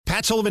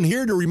Matt Sullivan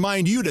here to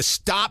remind you to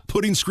stop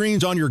putting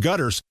screens on your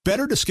gutters.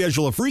 Better to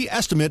schedule a free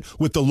estimate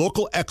with the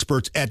local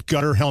experts at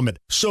Gutter Helmet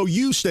so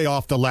you stay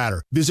off the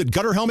ladder. Visit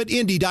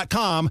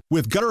GutterHelmetIndy.com.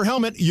 With Gutter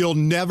Helmet, you'll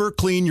never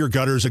clean your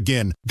gutters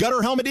again.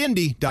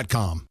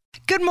 GutterHelmetIndy.com.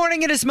 Good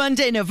morning. It is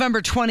Monday,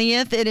 November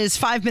 20th. It is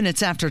 5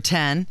 minutes after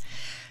 10.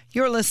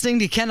 You're listening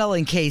to Kendall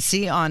and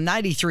Casey on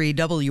 93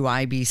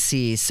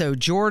 WIBC. So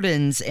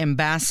Jordan's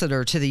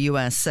ambassador to the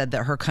U.S. said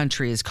that her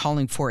country is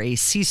calling for a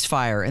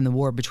ceasefire in the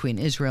war between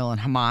Israel and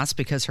Hamas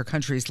because her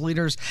country's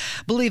leaders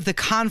believe the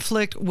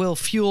conflict will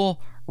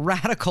fuel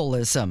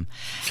radicalism,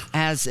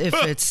 as if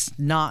it's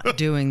not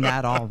doing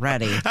that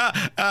already.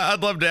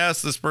 I'd love to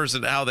ask this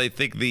person how they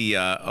think the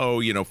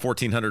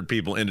 1,400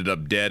 people ended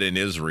up dead in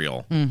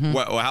Israel.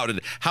 Mm-hmm.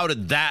 How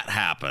did that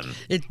happen?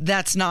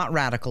 That's not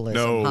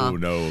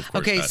radicalism. No. Of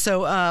course okay, not.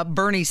 So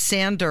Bernie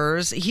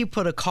Sanders, he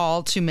put a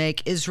call to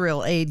make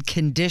Israel aid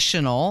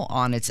conditional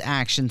on its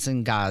actions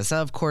in Gaza.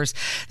 Of course,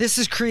 this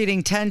is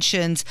creating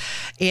tensions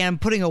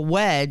and putting a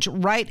wedge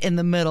right in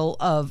the middle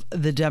of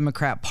the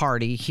Democrat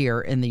Party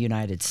here in the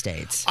United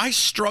States. I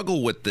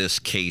struggle with this,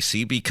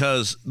 Casey,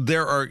 because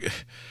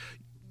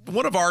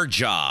one of our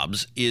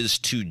jobs is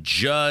to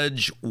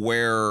judge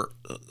where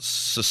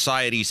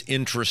society's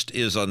interest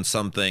is on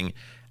something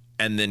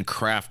and then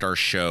craft our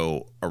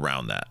show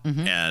around that.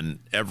 Mm-hmm. And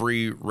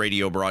every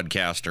radio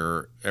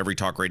broadcaster, every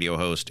talk radio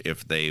host,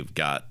 if they've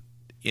got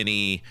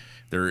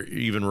they're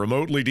even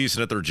remotely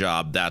decent at their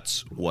job,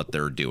 that's what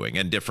they're doing.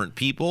 And different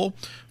people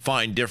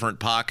find different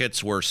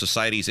pockets where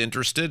society's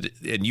interested,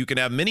 and you can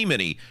have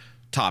many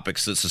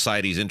topics that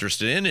society's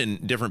interested in,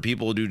 and different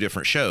people do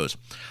different shows.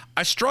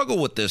 I struggle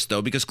with this,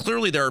 though, because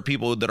clearly there are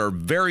people that are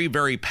very,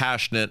 very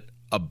passionate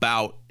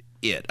about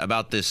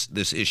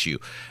this issue.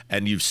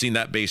 And you've seen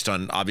that based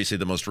on, obviously,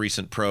 the most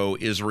recent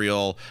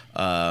pro-Israel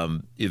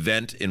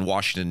event in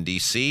Washington,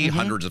 D.C. Mm-hmm.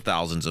 Hundreds of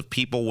thousands of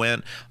people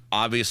went.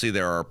 Obviously,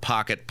 there are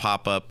pocket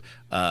pop-up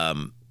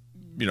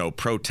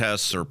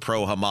protests or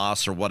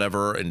pro-Hamas or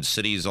whatever in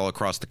cities all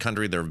across the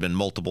country. There have been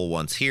multiple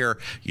ones here.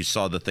 You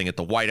saw the thing at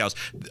the White House.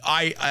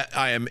 I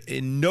am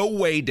in no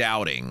way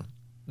doubting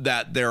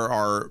that there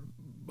are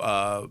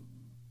a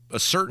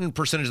certain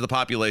percentage of the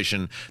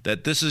population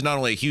that this is not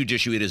only a huge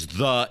issue, it is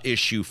the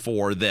issue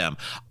for them.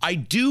 I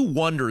do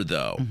wonder,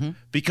 though, mm-hmm.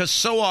 because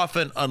so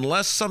often,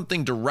 unless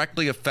something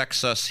directly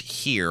affects us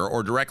here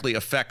or directly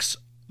affects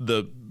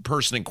the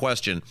person in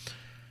question,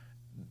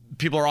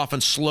 people are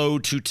often slow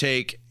to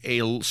take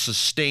a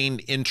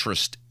sustained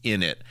interest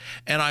in it.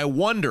 And I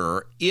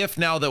wonder if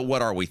now that,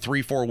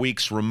 3-4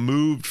 weeks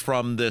removed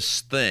from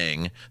this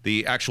thing,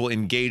 the actual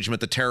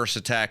engagement, the terrorist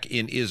attack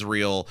in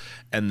Israel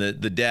and the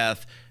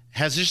death,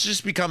 has this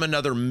just become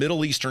another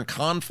Middle Eastern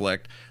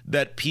conflict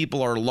that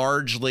people are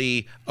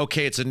largely,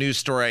 okay, it's a news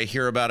story, I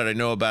hear about it, I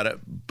know about it,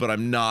 but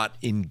I'm not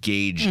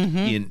engaged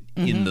in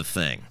the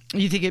thing.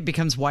 You think it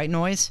becomes white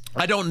noise?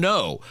 I don't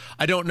know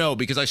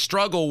because I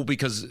struggle,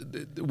 because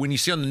when you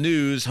see on the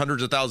news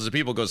hundreds of thousands of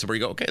people go somewhere,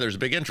 you go, okay, there's a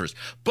big interest.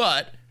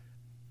 But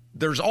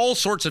there's all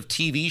sorts of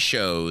TV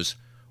shows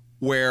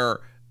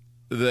where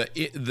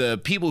the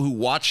people who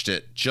watched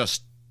it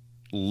just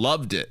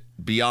loved it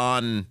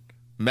beyond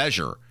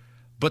measure.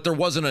 But there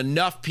wasn't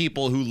enough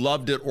people who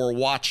loved it or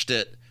watched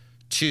it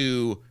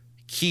to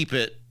keep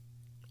it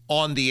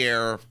on the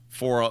air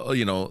for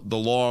the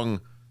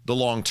long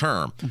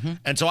term. Mm-hmm.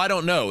 And so I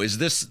don't know, is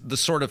this the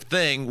sort of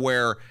thing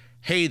where,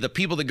 hey, the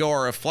people that go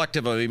are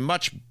reflective of a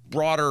much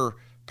broader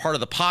part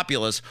of the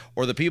populace,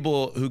 or the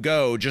people who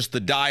go, just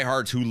the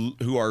diehards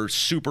who are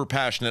super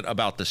passionate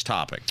about this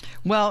topic?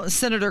 Well,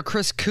 Senator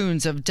Chris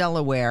Coons of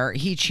Delaware,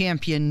 he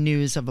championed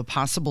news of a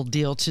possible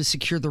deal to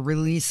secure the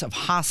release of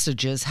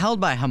hostages held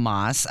by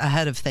Hamas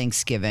ahead of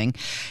Thanksgiving.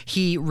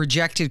 He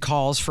rejected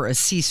calls for a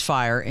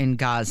ceasefire in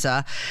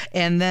Gaza.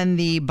 And then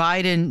the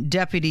Biden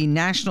Deputy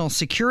National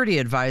Security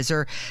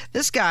Advisor,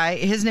 this guy,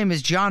 his name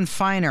is John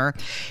Feiner,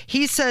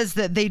 he says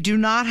that they do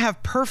not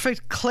have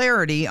perfect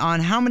clarity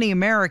on how many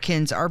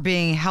Americans are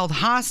being held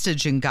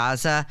hostage in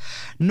Gaza,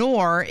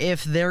 nor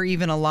if they're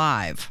even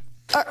alive.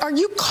 Are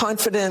you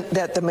confident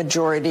that the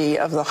majority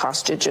of the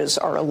hostages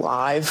are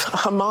alive?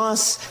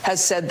 Hamas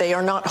has said they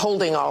are not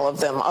holding all of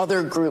them.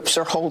 Other groups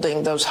are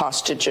holding those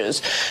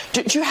hostages.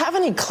 Do you have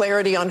any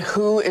clarity on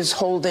who is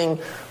holding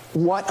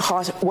what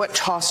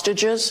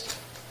hostages?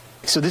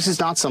 So this is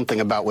not something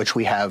about which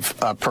we have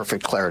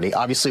perfect clarity.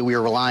 Obviously, we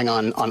are relying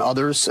on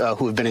others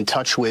who have been in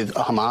touch with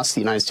Hamas. The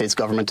United States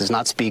government does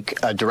not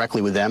speak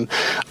directly with them.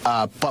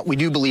 But we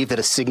do believe that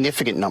a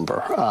significant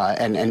number,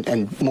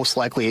 and most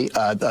likely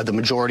the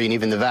majority and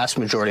even the vast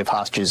majority of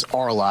hostages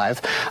are alive.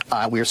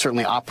 We are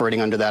certainly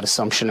operating under that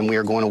assumption, and we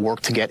are going to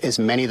work to get as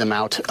many of them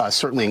out,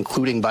 certainly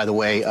including, by the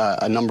way,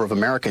 a number of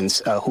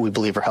Americans who we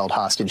believe are held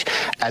hostage,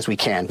 as we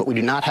can. But we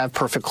do not have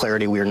perfect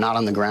clarity. We are not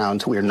on the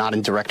ground. We are not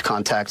in direct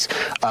contact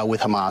with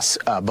Hamas,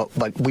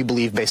 but we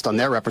believe, based on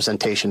their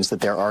representations,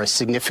 that there are a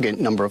significant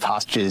number of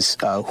hostages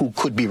who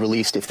could be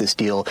released if this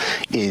deal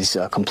is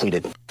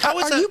completed. How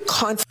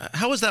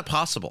is that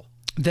possible?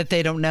 That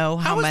they don't know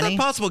how many? How is that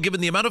possible,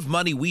 given the amount of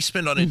money we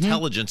spend on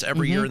intelligence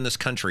every year in this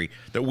country,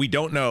 that we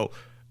don't know?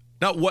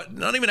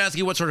 Not even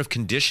asking what sort of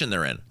condition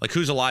they're in, like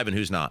who's alive and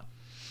who's not.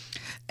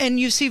 And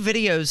you see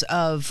videos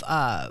of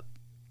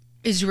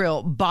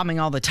Israel bombing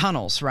all the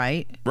tunnels,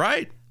 right?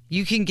 Right.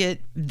 You can get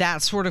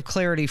that sort of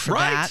clarity for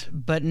that,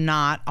 but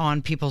not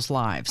on people's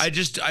lives.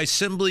 I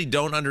simply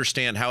don't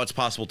understand how it's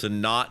possible to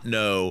not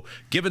know,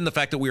 given the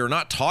fact that we are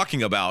not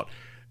talking about,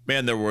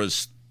 man, there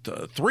was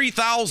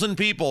 3,000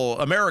 people,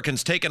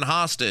 Americans taken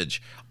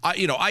hostage.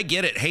 I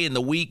get it. Hey, in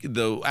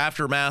the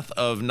aftermath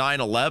of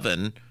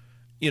 9/11,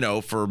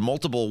 for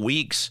multiple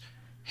weeks,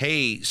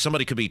 hey,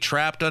 somebody could be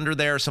trapped under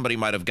there. Somebody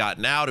might have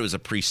gotten out. It was a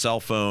pre-cell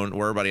phone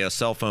where everybody had a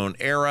cell phone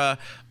era.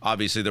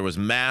 Obviously, there was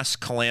mass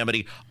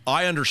calamity.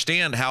 I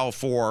understand how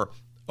for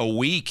a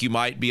week you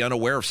might be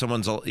unaware if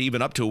someone's,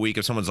 even up to a week,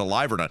 if someone's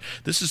alive or not.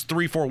 This is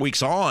 3-4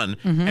 weeks on,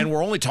 and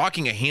we're only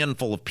talking a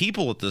handful of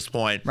people at this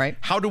point. Right.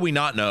 How do we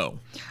not know?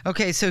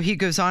 Okay, so he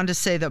goes on to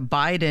say that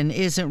Biden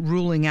isn't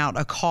ruling out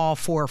a call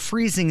for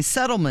freezing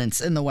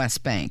settlements in the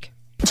West Bank.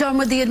 John,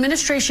 would the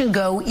administration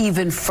go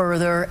even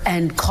further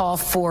and call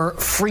for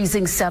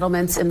freezing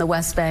settlements in the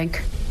West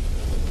Bank?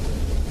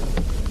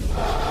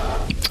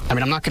 I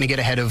mean, I'm not going to get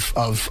ahead of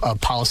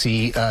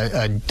policy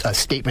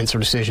statements or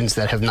decisions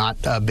that have not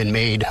been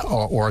made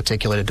or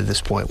articulated to this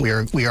point.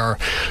 We are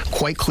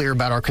quite clear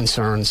about our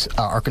concerns.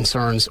 Our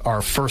concerns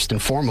are first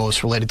and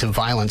foremost related to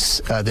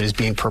violence that is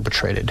being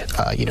perpetrated.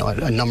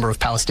 A number of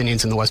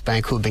Palestinians in the West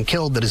Bank who have been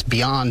killed that is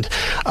beyond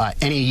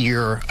any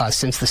year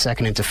since the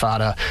Second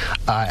Intifada,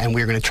 and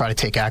we're going to try to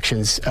take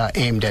actions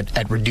aimed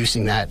at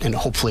reducing that and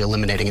hopefully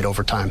eliminating it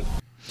over time.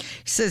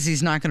 He says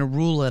he's not going to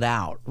rule it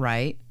out,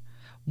 right?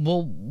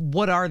 Well,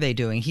 what are they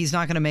doing? He's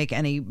not going to make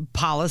any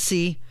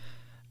policy,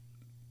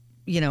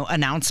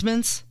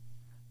 announcements.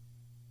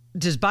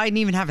 Does Biden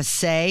even have a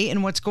say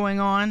in what's going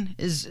on?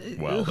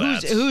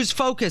 Who's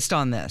focused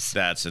on this?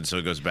 And so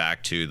it goes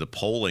back to the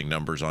polling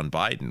numbers on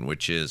Biden,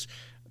 which is,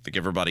 I think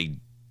everybody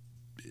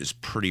is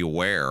pretty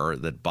aware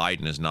that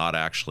Biden is not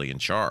actually in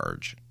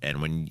charge.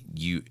 And when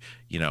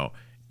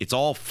it's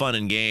all fun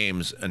and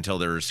games until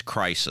there's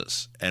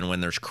crisis. And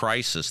when there's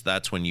crisis,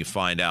 that's when you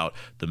find out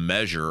the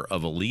measure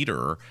of a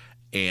leader.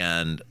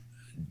 And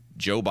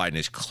Joe Biden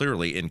is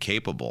clearly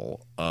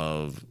incapable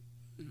of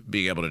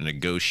being able to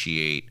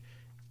negotiate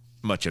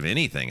much of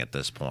anything at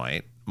this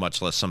point, much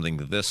less something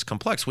this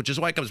complex, which is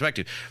why it comes back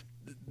to,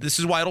 this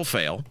is why it'll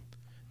fail.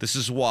 This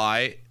is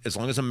why, as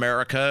long as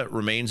America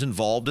remains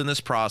involved in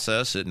this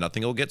process,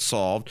 nothing will get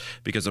solved,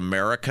 because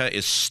America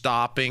is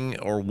stopping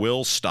or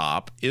will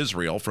stop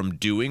Israel from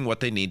doing what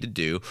they need to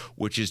do,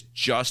 which is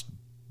just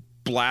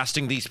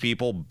blasting these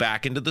people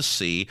back into the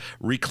sea,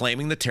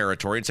 reclaiming the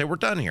territory, and say, we're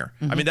done here.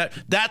 I mean,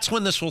 that's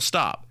when this will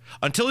stop.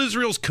 Until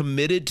Israel's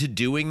committed to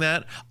doing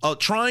that,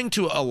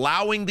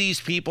 allowing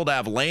these people to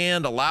have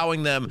land,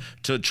 allowing them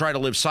to try to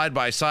live side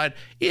by side,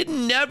 it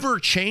never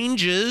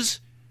changes.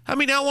 I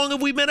mean, how long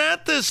have we been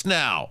at this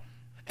now?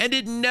 And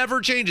it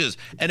never changes.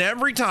 And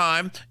every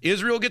time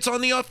Israel gets on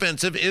the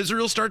offensive,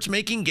 Israel starts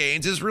making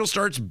gains, Israel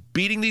starts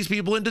beating these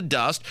people into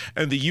dust,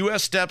 and the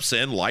U.S. steps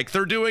in like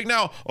they're doing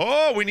now.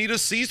 Oh, we need a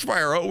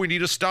ceasefire. Oh, we need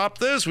to stop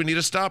this. We need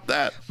to stop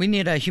that. We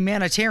need a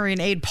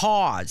humanitarian aid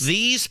pause.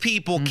 These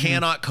people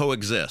cannot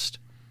coexist.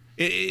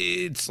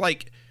 It's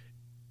like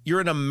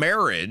you're in a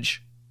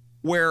marriage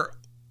where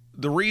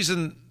the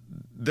reason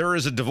there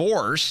is a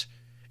divorce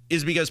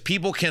is because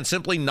people can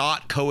simply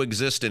not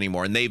coexist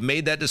anymore. And they've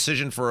made that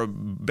decision for a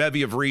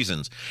bevy of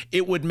reasons.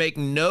 It would make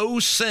no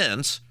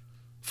sense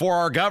for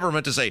our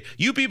government to say,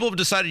 you people have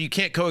decided you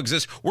can't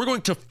coexist. We're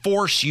going to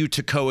force you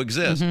to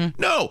coexist.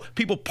 No,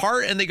 people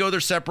part and they go their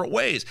separate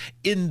ways.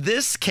 In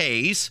this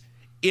case,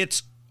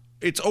 it's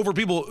over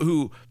people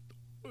who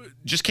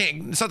just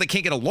can't, it's not they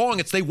can't get along,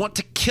 it's they want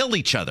to kill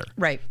each other.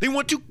 Right. They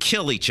want to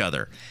kill each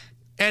other.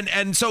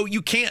 And so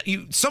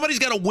somebody's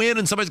got to win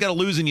and somebody's got to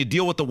lose, and you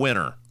deal with the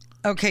winner.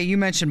 Okay, you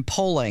mentioned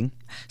polling.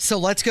 So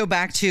let's go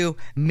back to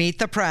Meet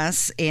the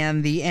Press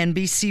and the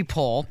NBC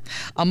poll.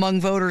 Among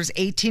voters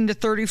 18 to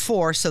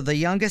 34, so the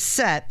youngest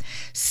set,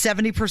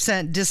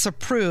 70%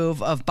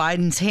 disapprove of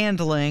Biden's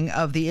handling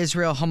of the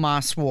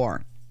Israel-Hamas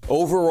war.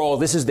 Overall,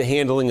 this is the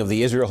handling of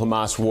the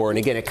Israel-Hamas war. And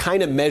again, it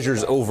kind of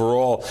measures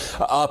overall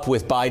up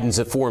with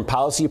Biden's foreign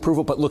policy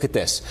approval. But look at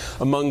this.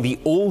 Among the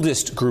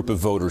oldest group of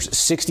voters,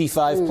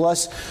 65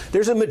 plus,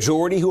 there's a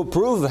majority who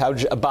approve of how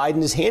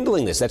Biden is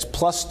handling this. That's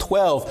plus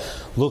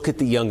 12. Look at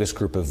the youngest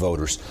group of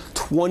voters.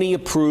 20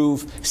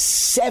 approve,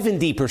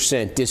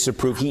 70%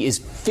 disapprove. He is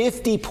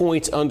 50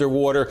 points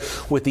underwater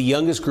with the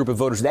youngest group of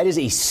voters. That is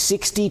a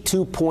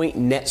 62-point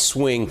net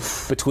swing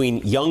between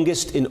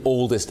youngest and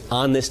oldest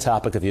on this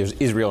topic of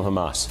Israel.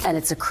 Hamas. And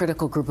it's a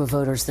critical group of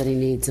voters that he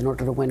needs in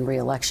order to win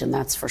re-election,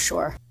 that's for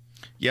sure.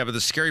 Yeah, but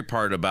the scary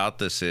part about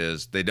this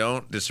is they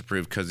don't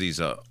disapprove because he's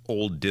a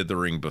old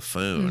dithering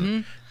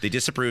buffoon. They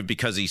disapprove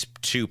because he's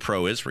too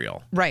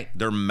pro-Israel. Right.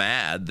 They're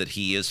mad that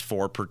he is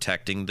for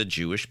protecting the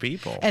Jewish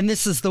people. And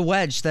this is the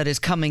wedge that is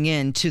coming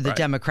into the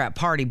Democrat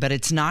Party, but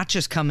it's not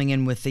just coming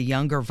in with the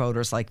younger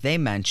voters like they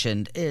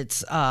mentioned.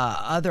 It's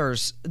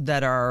others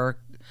that are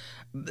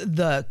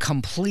the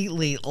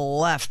completely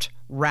left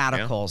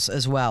radicals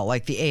as well,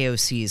 like the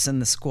AOCs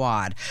and the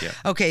Squad. Yeah.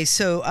 Okay,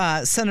 so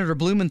Senator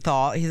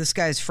Blumenthal, this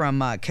guy's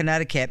from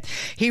Connecticut,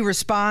 he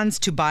responds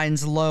to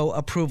Biden's low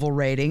approval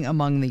rating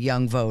among the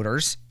young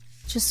voters.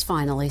 Just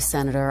finally,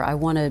 Senator, I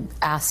want to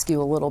ask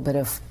you a little bit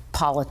of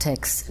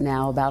politics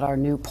now about our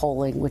new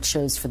polling, which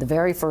shows for the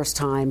very first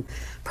time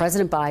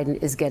President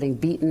Biden is getting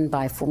beaten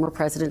by former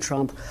President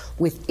Trump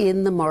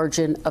within the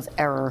margin of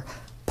error.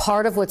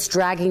 Part of what's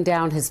dragging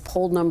down his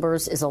poll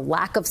numbers is a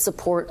lack of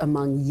support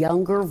among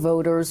younger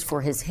voters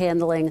for his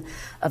handling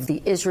of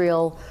the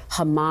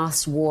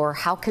Israel-Hamas war.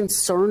 How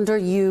concerned are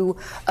you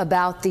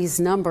about these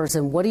numbers,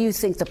 and what do you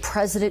think the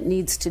president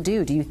needs to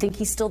do? Do you think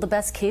he's still the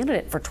best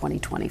candidate for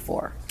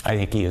 2024? I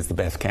think he is the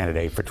best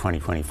candidate for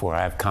 2024.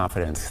 I have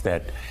confidence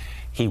that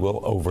he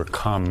will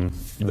overcome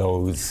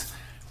those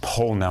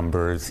poll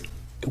numbers.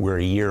 We're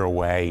a year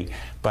away,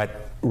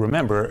 but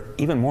remember,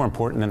 even more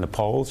important than the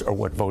polls are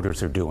what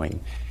voters are doing.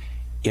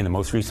 In the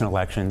most recent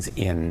elections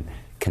in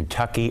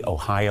Kentucky,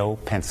 Ohio,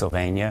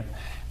 Pennsylvania,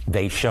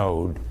 they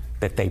showed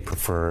that they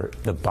prefer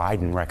the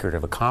Biden record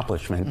of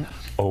accomplishment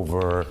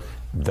over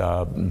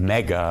the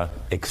mega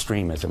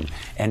extremism.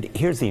 And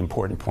here's the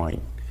important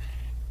point.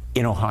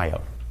 In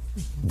Ohio,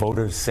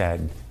 voters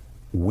said,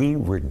 we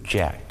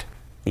reject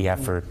the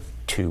effort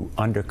to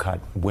undercut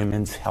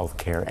women's health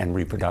care and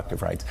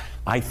reproductive rights.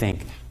 I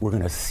think we're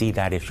going to see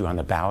that issue on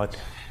the ballot.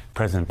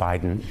 President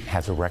Biden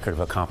has a record of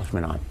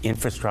accomplishment on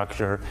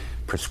infrastructure,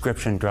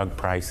 prescription drug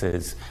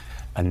prices,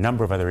 a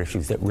number of other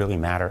issues that really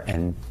matter,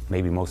 and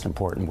maybe most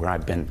important, where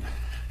I've been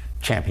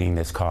championing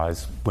this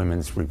cause,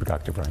 women's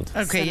reproductive rights.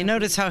 Okay, you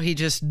notice how he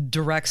just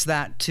directs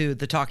that to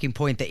the talking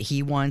point that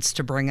he wants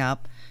to bring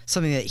up,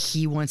 something that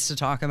he wants to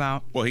talk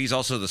about? Well, he's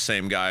also the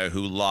same guy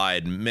who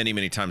lied many,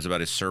 many times about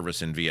his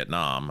service in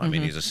Vietnam. I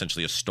mean, he's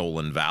essentially a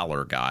stolen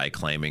valor guy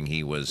claiming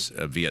he was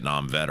a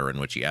Vietnam veteran,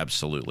 which he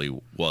absolutely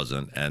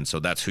wasn't. And so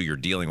that's who you're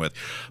dealing with.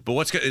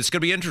 But it's going to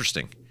be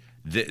interesting.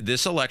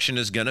 This election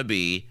is going to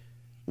be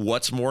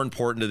what's more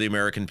important to the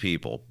American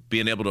people,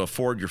 being able to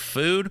afford your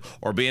food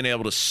or being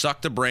able to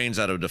suck the brains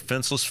out of a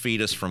defenseless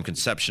fetus from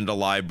conception to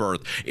live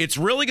birth. It's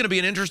really going to be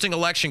an interesting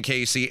election,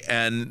 Casey,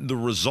 and the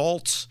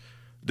results,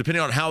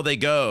 depending on how they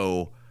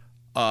go,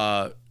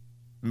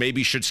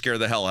 maybe should scare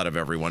the hell out of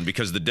everyone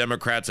because the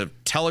Democrats have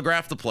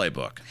telegraphed the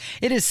playbook.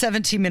 It is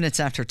 17 minutes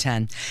after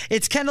 10.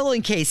 It's Kendall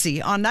and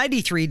Casey on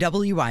 93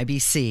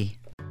 WIBC.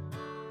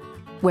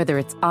 Whether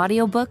it's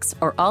audiobooks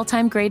or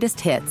all-time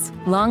greatest hits,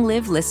 long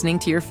live listening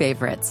to your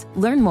favorites.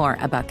 Learn more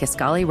about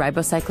Kisqali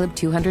Ribociclib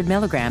 200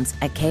 milligrams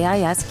at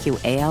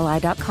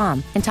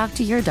KISQALI.com and talk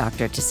to your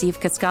doctor to see if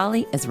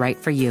Kisqali is right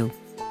for you.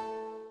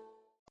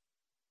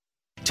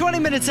 20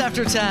 minutes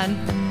after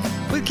 10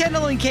 with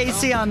Kendall and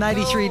Casey on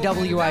 93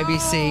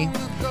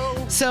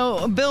 WIBC.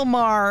 So Bill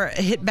Maher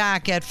hit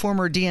back at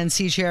former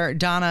DNC chair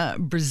Donna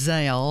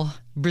Brazile.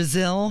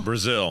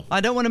 Brazile.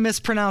 I don't want to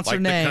mispronounce her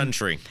name. Like the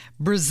country.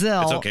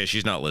 Brazile. It's okay.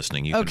 She's not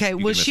listening. You okay. Can,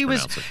 you well,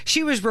 can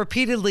she was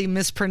repeatedly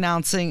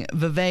mispronouncing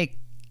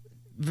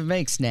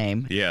Vivek's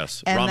name.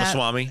 Yes. And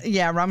Ramaswamy.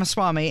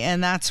 Ramaswamy.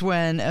 And that's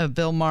when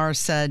Bill Maher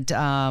said,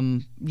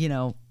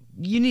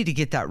 you need to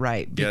get that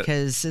right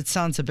because it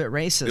sounds a bit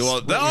racist.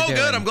 Well,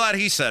 good. I'm glad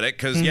he said it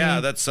because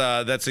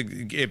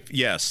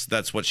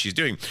that's what she's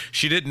doing.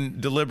 She didn't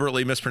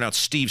deliberately mispronounce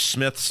Steve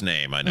Smith's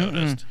name, I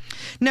noticed.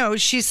 No,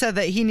 she said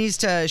that he needs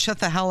to shut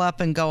the hell up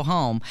and go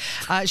home.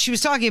 She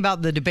was talking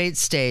about the debate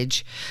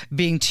stage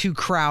being too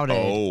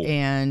crowded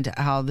and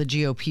how the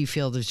GOP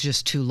field is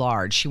just too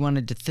large. She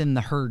wanted to thin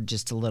the herd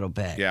just a little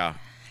bit. Yeah.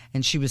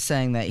 And she was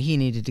saying that he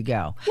needed to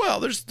go. Well,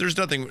 there's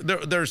nothing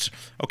there's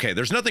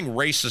nothing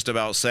racist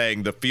about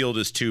saying the field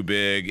is too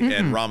big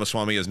and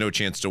Ramaswamy has no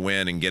chance to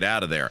win and get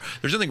out of there.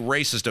 There's nothing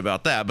racist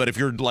about that. But if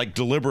you're like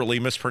deliberately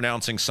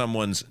mispronouncing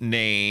someone's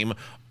name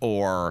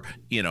or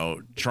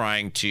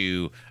trying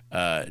to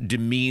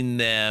demean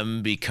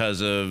them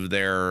because of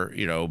their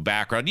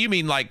background, you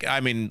mean like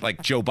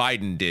Joe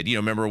Biden did?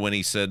 Remember when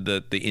he said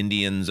that the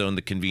Indians own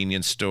the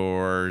convenience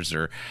stores,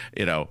 or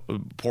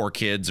poor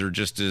kids are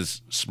just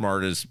as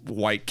smart as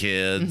white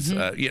kids.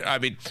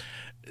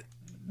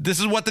 This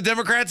is what the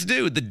Democrats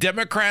do. The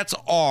Democrats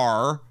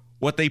are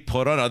what they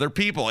put on other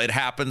people. It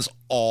happens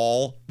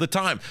all the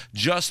time.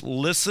 Just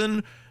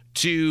listen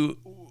to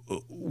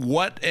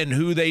what and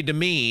who they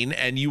demean,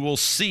 and you will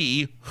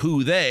see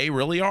who they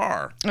really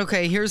are.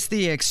 Okay, here's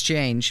the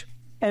exchange.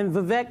 And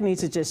Vivek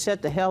needs to just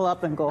shut the hell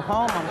up and go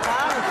home. I'm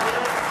tired of it.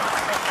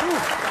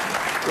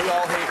 We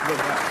all hate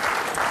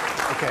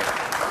Vivek. Okay.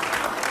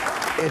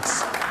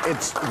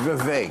 It's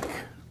Vivek.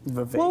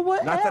 Well,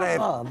 whatever. Not that I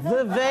have...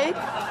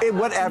 Vivek.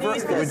 Whatever.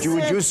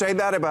 Would you say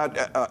that about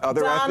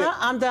other ethnic?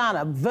 I'm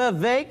Donna.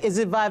 Vivek. Is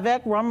it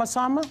Vivek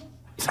Ramaswamy?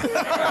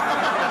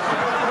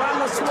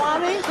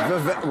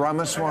 Ramaswamy?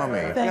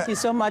 Ramaswamy. Thank you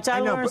so much. I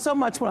know, learn so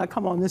much when I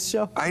come on this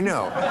show. I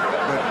know.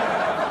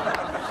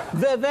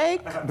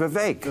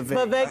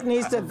 Vivek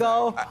needs to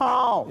go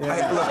home.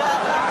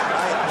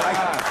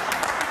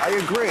 I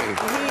agree. He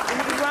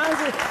runs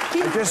it.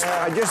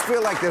 I just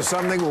feel like there's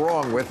something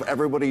wrong with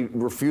everybody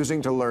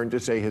refusing to learn to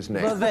say his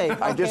name.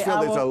 Vivek. I just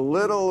feel there's a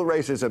little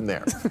racism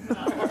there.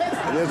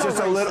 There's just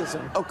a little.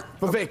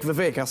 Okay.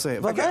 Vivek, I'll say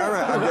it. Okay, all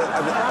right. I'm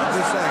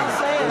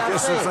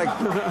just saying. It's like,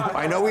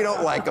 I know we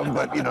don't like him,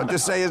 but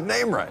just say his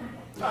name right.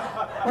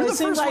 You're the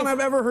first one I've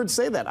ever heard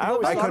say that.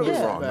 I could be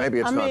wrong. Maybe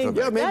it's not Vivek.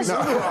 Yeah, maybe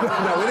no,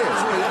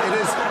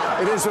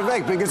 it is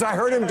Vivek, because I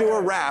heard him do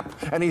a rap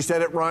and he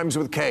said it rhymes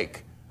with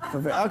cake.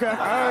 Okay. All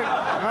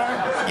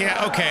right.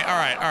 Yeah. Okay. All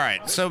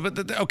right. So,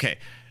 but okay.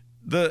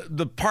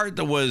 The part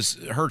that was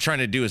her trying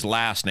to do his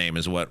last name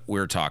is what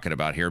we're talking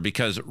about here,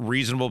 because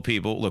reasonable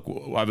people, look,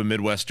 I have a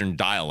Midwestern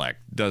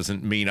dialect.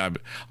 Doesn't mean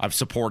I've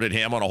supported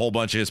him on a whole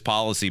bunch of his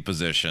policy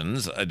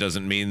positions. It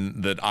doesn't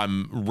mean that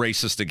I'm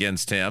racist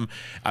against him.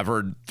 I've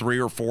heard 3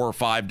 or 4 or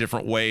 5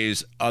 different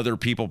ways other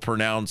people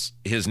pronounce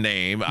his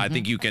name. I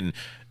think you can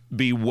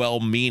be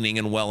well-meaning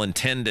and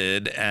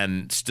well-intended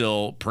and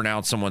still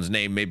pronounce someone's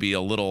name maybe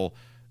a little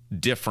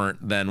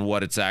different than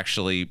what it's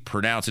actually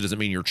pronounced. It doesn't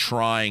mean you're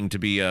trying to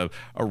be a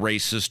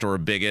racist or a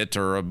bigot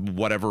or a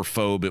whatever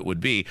phobe it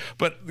would be.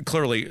 But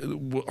clearly,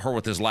 her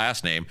with his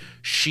last name,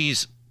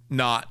 she's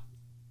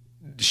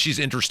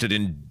interested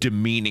in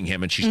demeaning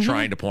him, and she's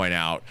trying to point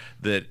out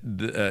that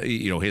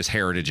his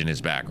heritage and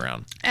his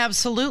background.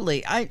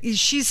 Absolutely.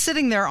 She's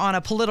sitting there on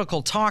a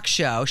political talk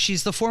show.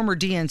 She's the former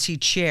DNC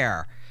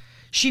chair.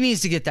 She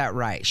needs to get that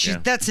right.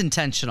 That's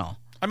intentional.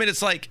 I mean,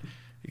 it's like,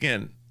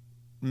 again,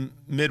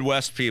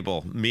 Midwest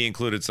people, me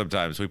included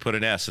sometimes, we put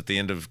an S at the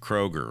end of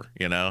Kroger,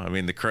 I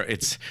mean,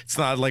 it's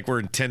not like we're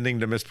intending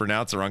to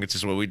mispronounce it wrong. It's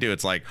just what we do.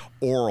 It's like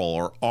oral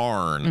or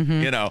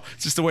arn,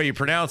 it's just the way you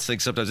pronounce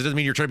things sometimes. It doesn't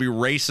mean you're trying to be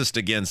racist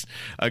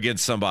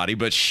against somebody,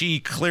 but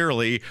she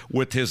clearly,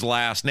 with his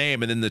last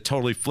name and then the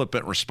totally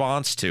flippant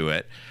response to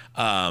it,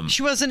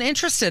 she wasn't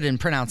interested in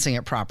pronouncing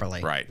it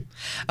properly. Right.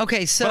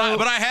 Okay, so...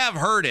 But I have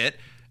heard it.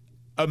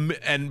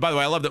 And by the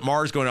way, I love that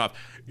Mars going off.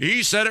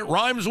 He said it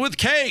rhymes with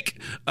cake.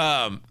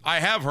 I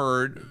have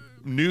heard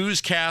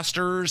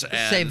newscasters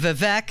and say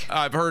Vivek.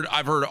 I've heard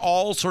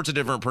all sorts of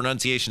different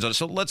pronunciations on it.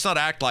 So let's not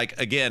act like,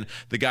 again,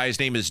 the guy's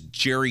name is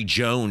Jerry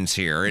Jones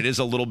here. It is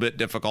a little bit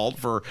difficult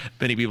for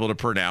many people to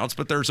pronounce,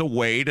 but there's a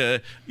way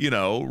to,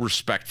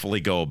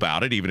 respectfully go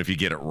about it, even if you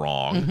get it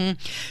wrong.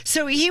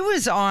 So he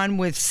was on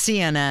with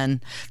CNN.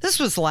 This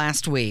was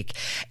last week,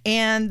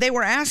 and they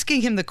were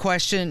asking him the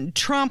question.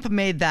 Trump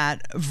made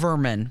that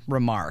vermin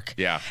remark.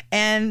 Yeah.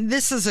 And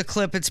this is a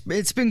clip.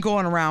 It's been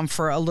going around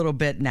for a little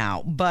bit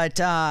now,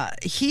 but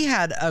he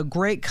had a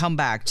great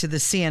comeback to the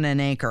CNN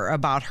anchor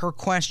about her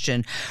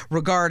question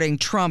regarding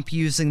Trump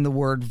using the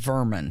word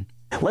vermin.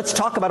 Let's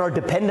talk about our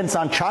dependence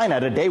on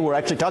China. Today, we're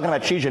actually talking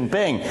about Xi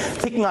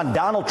Jinping, picking on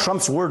Donald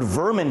Trump's word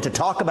vermin to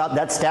talk about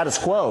that status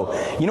quo.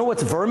 You know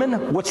what's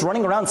vermin? What's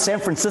running around San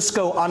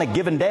Francisco on a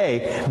given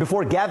day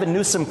before Gavin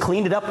Newsom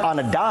cleaned it up on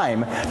a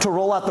dime to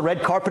roll out the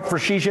red carpet for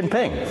Xi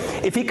Jinping.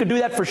 If he could do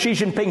that for Xi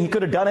Jinping, he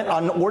could have done it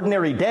on an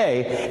ordinary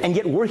day, and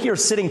yet we're here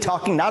sitting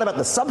talking not about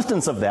the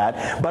substance of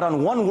that, but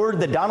on one word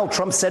that Donald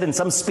Trump said in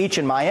some speech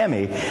in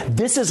Miami.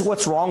 This is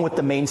what's wrong with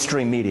the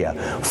mainstream media.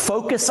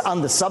 Focus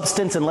on the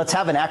substance and let's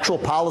have an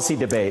actual policy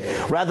debate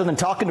rather than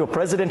talking to a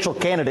presidential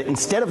candidate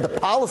instead of the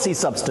policy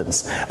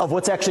substance of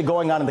what's actually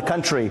going on in the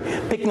country,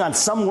 picking on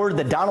some word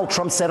that Donald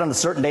Trump said on a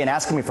certain day and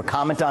asking me for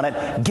comment on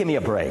it. Give me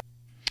a break.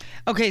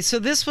 Okay, so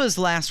this was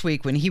last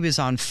week when he was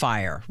on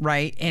fire,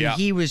 right? And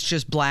he was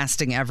just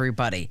blasting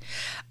everybody.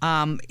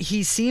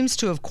 He seems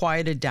to have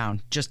quieted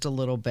down just a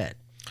little bit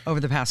over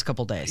the past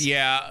couple days.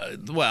 Yeah,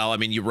 well, I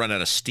mean, you run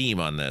out of steam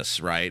on this,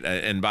 right?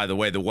 And by the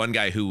way, the one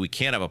guy who we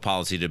can't have a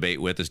policy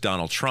debate with is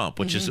Donald Trump,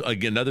 which is,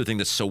 again, another thing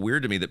that's so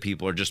weird to me, that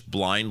people are just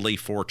blindly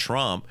for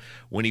Trump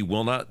when he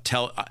will not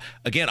tell.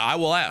 Again, I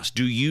will ask,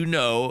 do you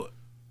know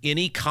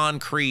any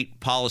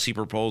concrete policy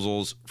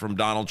proposals from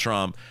Donald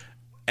Trump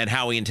and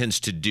how he intends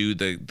to do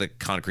the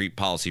concrete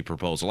policy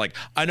proposal? Like,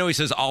 I know he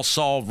says, I'll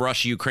solve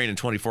Russia-Ukraine in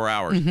 24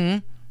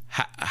 hours.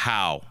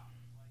 How?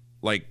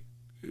 Like,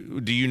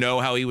 do you know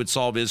how he would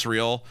solve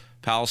Israel,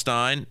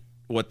 Palestine,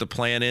 what the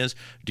plan is?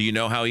 Do you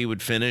know how he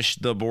would finish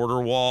the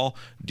border wall?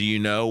 Do you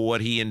know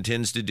what he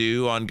intends to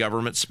do on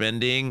government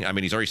spending? I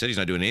mean, he's already said he's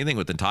not doing anything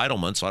with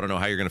entitlements, so I don't know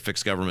how you're going to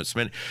fix government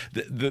spending.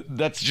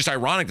 That's just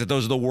ironic that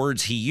those are the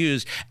words he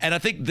used. And I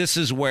think this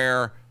is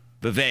where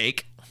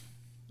Vivek,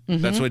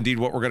 that's indeed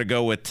what we're going to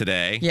go with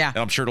today. Yeah. And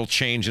I'm sure it'll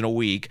change in a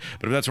week,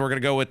 but if that's what we're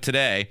going to go with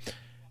today,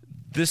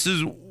 this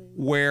is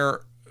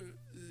where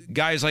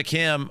guys like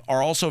him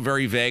are also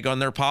very vague on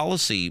their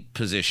policy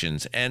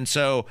positions. And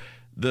so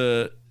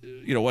the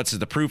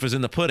proof is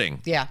in the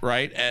pudding. Yeah.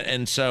 Right.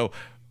 And so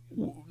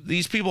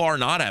these people are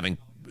not having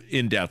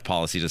in-depth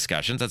policy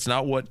discussions. That's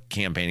not what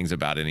campaigning's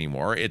about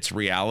anymore. It's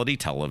reality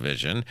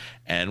television,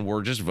 and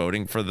we're just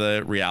voting for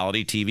the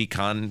reality TV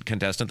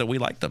contestant that we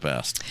like the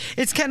best.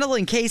 It's Kendall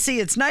and Casey.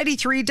 It's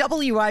 93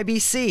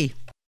 WIBC.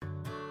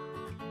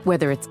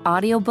 Whether it's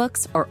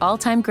audiobooks or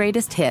all-time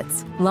greatest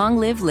hits, long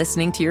live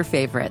listening to your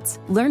favorites.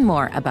 Learn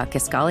more about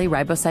Kisqali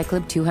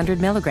Ribociclib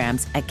 200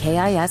 milligrams at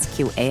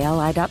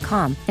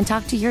KISQALI.com and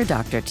talk to your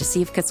doctor to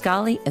see if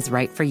Kisqali is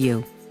right for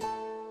you.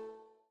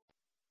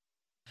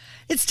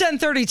 It's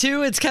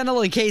 10:32. It's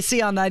Kendall and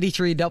Casey on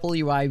 93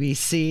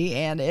 WIBC,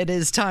 and it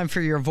is time for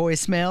your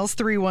voicemails.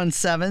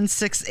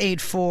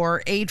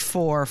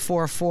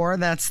 317-684-8444.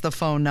 That's the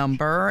phone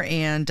number.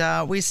 And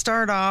we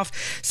start off.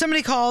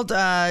 Somebody called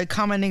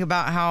commenting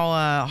about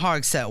how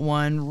Hogsett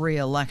won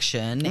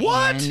re-election.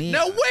 What?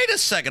 Now, wait a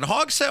second.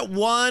 Hogsett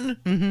won?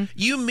 Mm-hmm.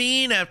 You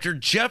mean after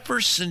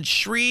Jefferson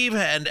Shreve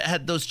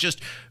had those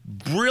just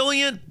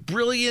brilliant,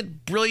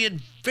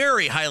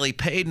 very highly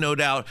paid, no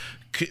doubt,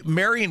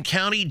 Marion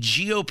County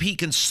GOP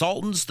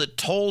consultants that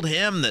told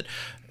him that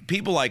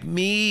people like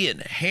me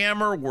and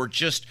Hammer were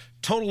just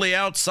totally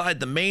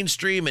outside the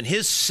mainstream, and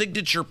his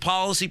signature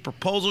policy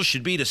proposal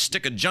should be to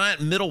stick a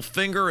giant middle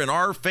finger in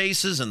our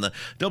faces and the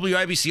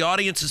WIBC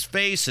audience's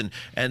face, and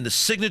the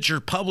signature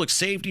public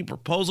safety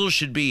proposal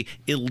should be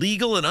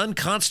illegal and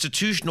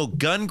unconstitutional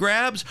gun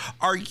grabs?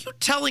 Are you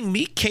telling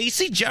me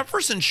Casey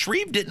Jefferson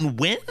Shreve didn't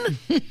win?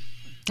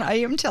 I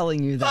am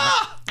telling you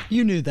that.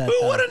 You knew that.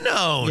 Who would have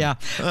known? Yeah.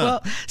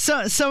 Well,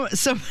 so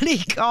somebody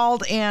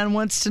called and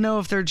wants to know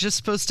if they're just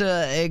supposed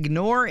to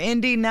ignore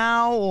Indy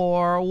now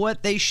or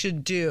what they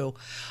should do.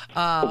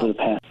 Over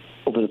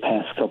the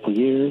past couple of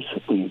years,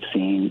 we've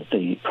seen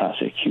the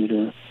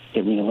prosecutor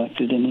get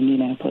reelected in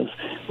Indianapolis.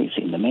 We've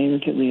seen the mayor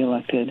get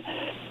reelected.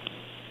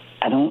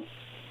 I don't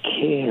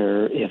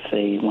care if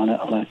they want to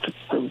elect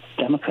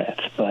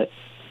Democrats, but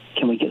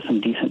can we get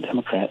some decent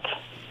Democrats?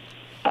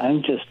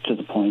 I'm just to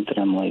the point that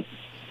I'm like,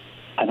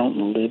 I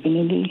don't live in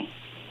Indy.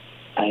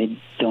 I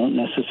don't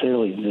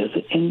necessarily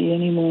visit Indy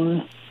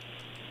anymore.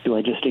 Do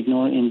I just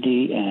ignore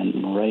Indy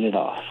and write it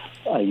off?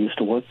 I used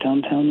to work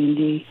downtown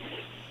Indy.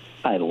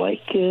 I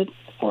liked it,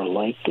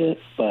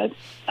 but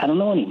I don't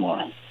know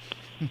anymore.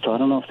 So I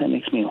don't know if that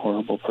makes me a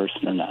horrible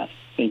person or not.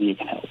 Maybe you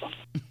can help.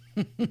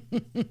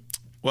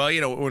 Well,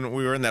 when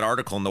we were in that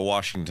article in the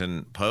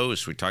Washington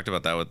Post, we talked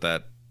about that with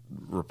that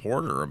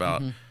reporter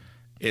about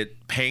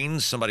it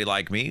pains somebody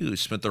like me who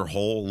spent their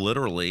whole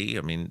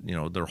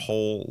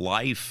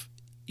life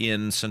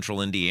in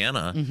central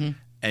Indiana.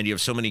 And you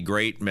have so many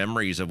great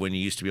memories of when you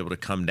used to be able to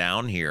come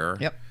down here,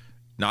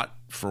 not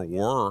for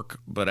work,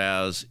 but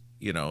as,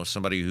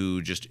 somebody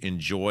who just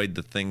enjoyed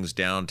the things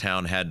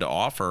downtown had to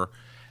offer.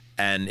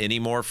 And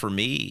anymore for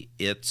me,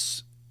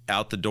 it's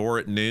out the door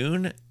at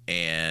noon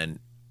and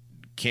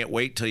can't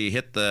wait till you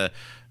hit the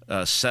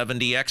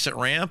 70 exit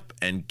ramp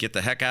and get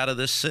the heck out of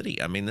this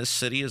city. I mean, this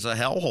city is a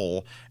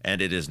hellhole,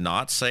 and it is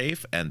not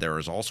safe, and there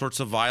is all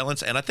sorts of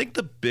violence. And I think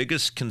the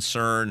biggest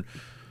concern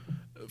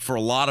for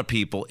a lot of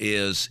people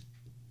is,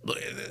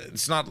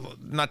 it's not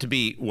to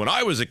be, when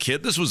I was a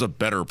kid, this was a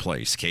better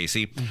place,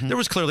 Casey. There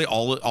was clearly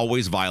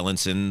always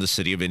violence in the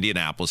city of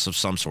Indianapolis of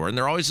some sort, and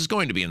there always is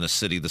going to be in the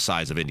city the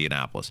size of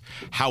Indianapolis.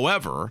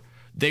 However,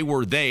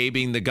 they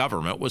being the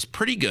government, was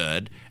pretty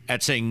good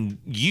at saying,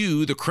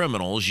 you, the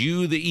criminals,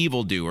 you, the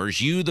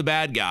evildoers, you, the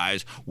bad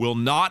guys, will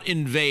not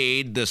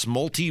invade this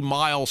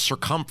multi-mile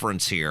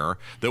circumference here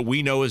that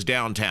we know is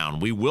downtown.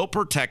 We will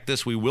protect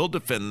this, we will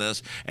defend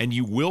this, and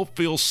you will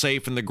feel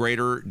safe in the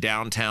greater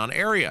downtown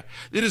area.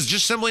 It is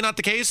just simply not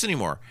the case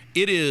anymore.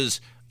 It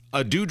is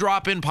a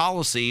do-drop-in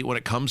policy when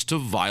it comes to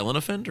violent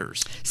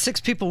offenders.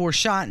 6 people were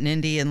shot in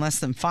Indy in less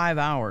than 5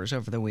 hours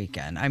over the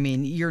weekend. I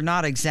mean, you're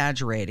not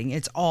exaggerating.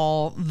 It's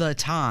all the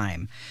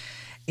time.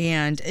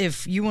 And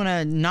if you want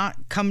to not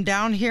come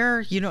down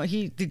here,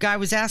 the guy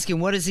was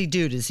asking, what does he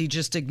do? Does he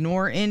just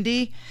ignore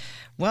Indy?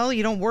 Well,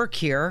 you don't work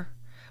here,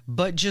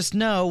 but just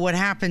know what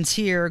happens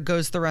here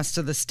goes the rest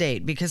of the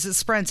state, because it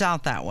spreads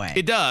out that way.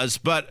 It does,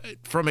 but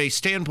from a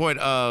standpoint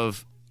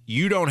of,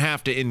 you don't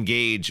have to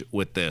engage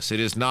with this. It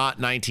is not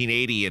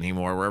 1980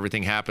 anymore, where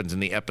everything happens in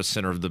the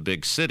epicenter of the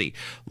big city.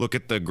 Look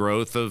at the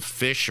growth of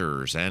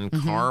Fishers and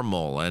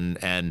Carmel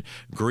and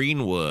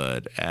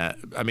Greenwood.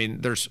 I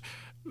mean, there's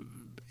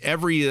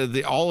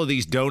all of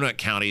these donut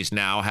counties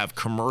now have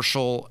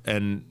commercial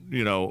and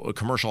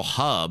commercial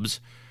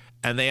hubs,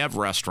 and they have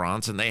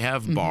restaurants and they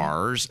have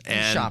bars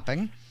and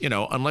shopping.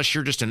 Unless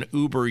you're just an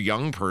uber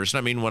young person.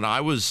 I mean, when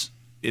I was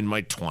in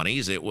my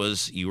 20s, it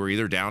was, you were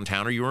either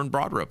downtown or you were in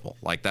Broad Ripple.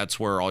 Like, that's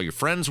where all your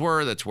friends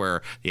were. That's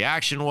where the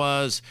action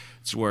was.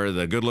 It's where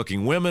the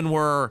good-looking women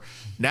were.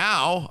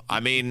 Now, I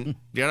mean,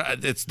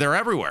 they're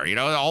everywhere.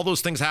 All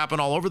those things happen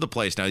all over the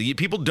place now.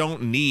 People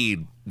don't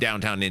need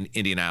downtown in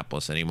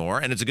Indianapolis anymore,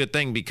 and it's a good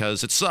thing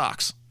because it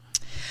sucks.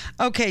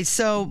 Okay,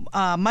 so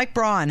Mike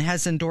Braun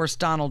has endorsed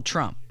Donald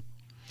Trump,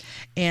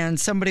 and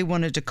somebody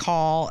wanted to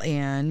call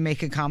and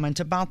make a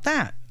comment about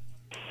that.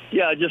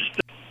 Yeah, just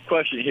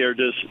question here.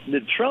 Did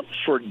Trump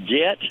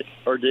forget,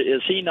 or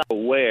is he not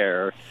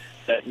aware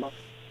that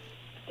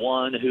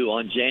one who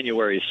on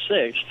January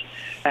 6th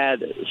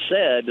had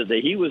said that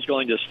he was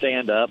going to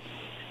stand up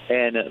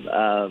and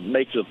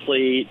make the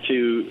plea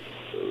to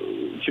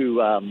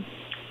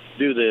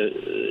do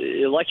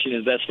the election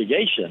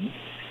investigation.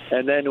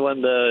 And then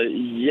when the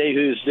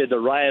yahoos did the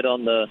riot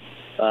on the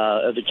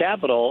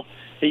Capitol,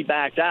 he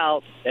backed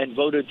out and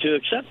voted to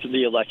accept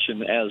the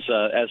election as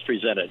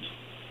presented.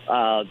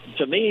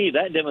 To me,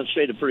 that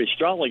demonstrated pretty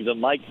strongly that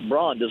Mike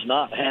Braun does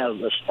not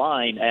have a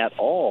spine at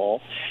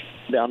all.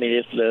 I mean,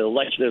 if the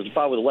election, there's a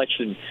problem with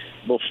election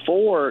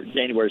before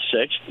January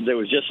 6th, there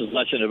was just as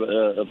much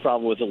a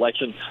problem with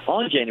election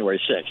on January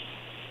 6th.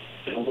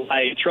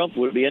 Why Trump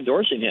would be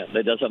endorsing him?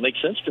 That doesn't make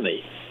sense to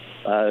me.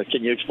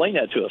 Can you explain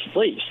that to us,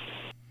 please?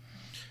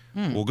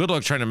 Well, good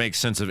luck trying to make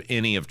sense of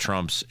any of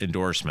Trump's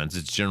endorsements.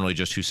 It's generally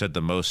just who said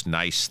the most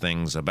nice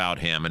things about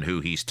him and who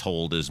he's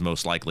told is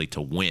most likely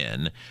to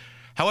win.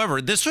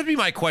 However, this would be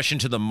my question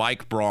to the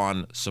Mike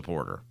Braun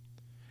supporter.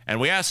 And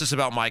we asked this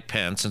about Mike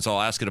Pence, and so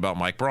I'll ask it about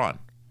Mike Braun.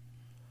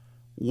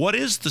 What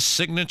is the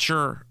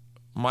signature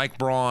Mike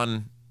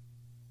Braun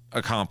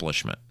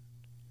accomplishment?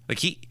 Like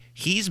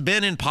he's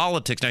been in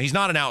politics. Now, he's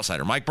not an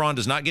outsider. Mike Braun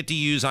does not get to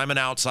use I'm an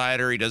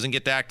outsider. He doesn't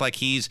get to act like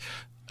he's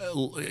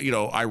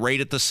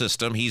irate at the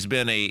system.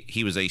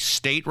 He was a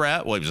state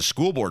rep. Well, he was a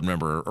school board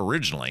member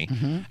originally,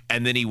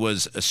 and then he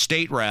was a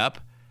state rep,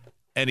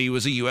 and he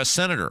was a U.S.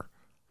 senator.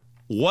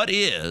 What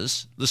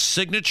is the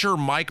signature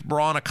Mike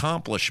Braun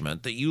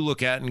accomplishment that you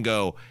look at and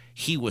go,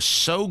 he was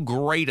so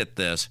great at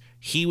this,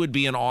 he would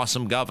be an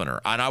awesome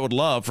governor? And I would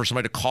love for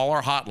somebody to call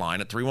our hotline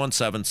at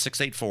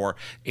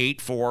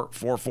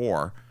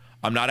 317-684-8444.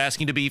 I'm not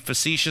asking to be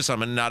facetious.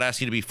 I'm not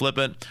asking to be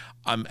flippant.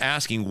 I'm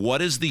asking,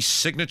 what is the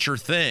signature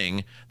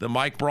thing that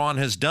Mike Braun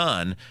has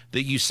done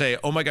that you say,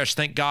 oh my gosh,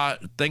 thank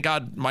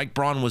God Mike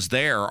Braun was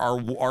there.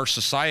 Our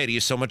society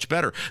is so much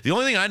better. The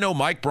only thing I know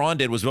Mike Braun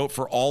did was vote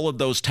for all of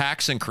those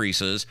tax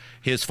increases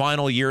his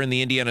final year in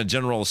the Indiana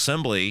General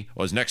Assembly,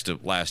 was next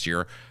to last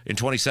year, in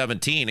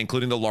 2017,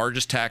 including the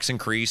largest tax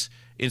increase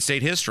in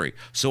state history.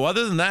 So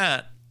other than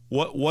that,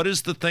 what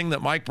is the thing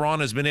that Mike Braun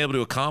has been able to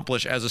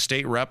accomplish as a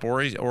state rep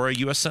or a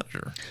U.S.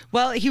 senator?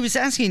 Well, he was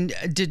asking,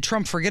 did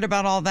Trump forget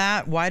about all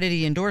that? Why did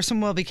he endorse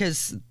him? Well,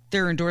 because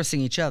they're endorsing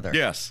each other.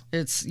 Yes.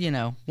 It's,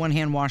 one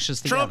hand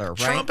washes the other,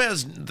 right?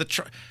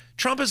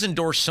 Trump has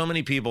endorsed so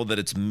many people that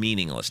it's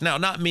meaningless. Now,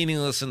 not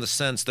meaningless in the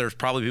sense there's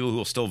probably people who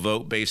will still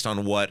vote based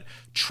on what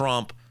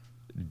Trump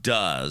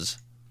does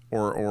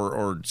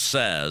or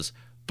says,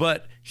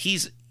 but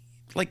he's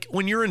like,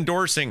 when you're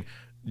endorsing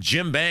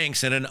Jim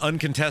Banks in an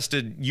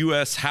uncontested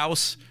U.S.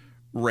 House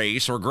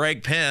race or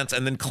Greg Pence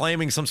and then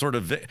claiming some sort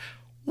of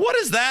what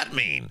does that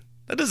mean?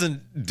 That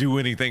doesn't do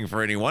anything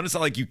for anyone. It's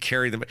not like you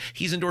carry them.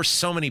 He's endorsed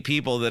so many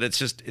people that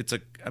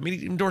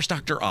he endorsed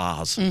Dr.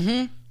 Oz.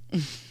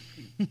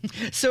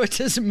 So it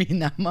doesn't mean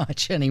that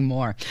much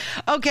anymore.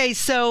 Okay,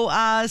 so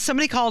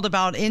somebody called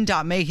about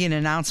INDOT making an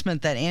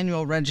announcement that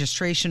annual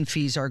registration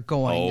fees are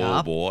going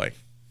up. Oh, boy.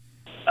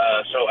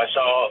 So I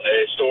saw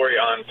a story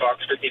on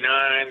Fox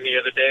 59 the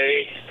other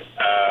day,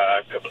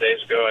 a couple days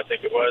ago, I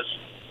think it was,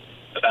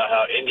 about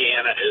how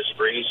Indiana is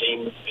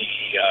raising the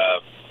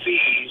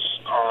fees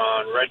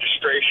on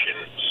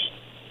registrations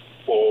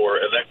for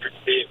electric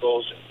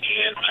vehicles,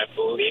 and I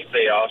believe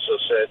they also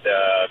said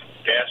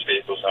gas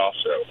vehicles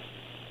also,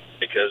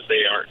 because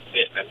they aren't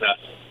getting enough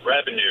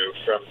revenue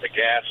from the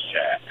gas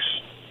tax.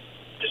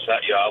 Just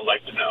thought y'all would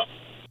like to know.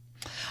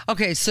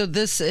 Okay, so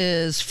this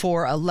is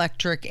for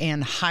electric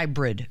and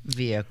hybrid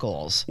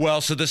vehicles.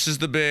 Well, so this is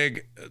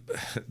the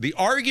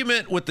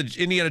argument with the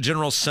Indiana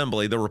General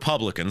Assembly, the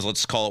Republicans,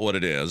 let's call it what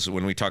it is.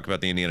 When we talk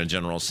about the Indiana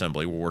General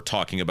Assembly, we're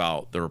talking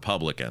about the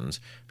Republicans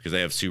because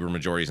they have super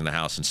majorities in the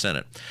House and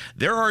Senate.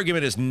 Their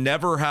argument is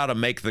never how to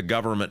make the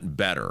government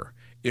better.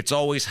 It's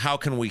always how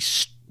can we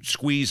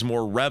squeeze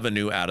more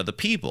revenue out of the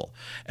people.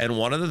 And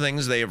one of the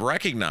things they have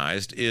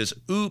recognized is,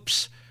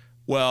 oops,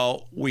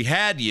 well, we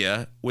had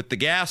you with the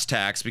gas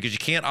tax because you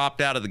can't opt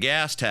out of the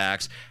gas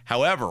tax.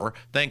 However,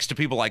 thanks to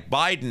people like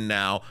Biden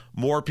now,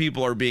 more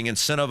people are being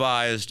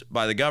incentivized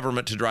by the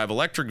government to drive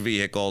electric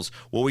vehicles.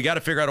 Well, we got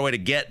to figure out a way to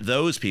get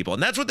those people.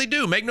 And that's what they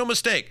do. Make no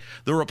mistake.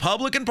 The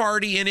Republican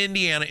Party in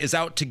Indiana is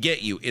out to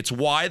get you. It's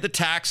why the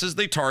taxes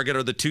they target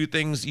are the two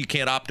things you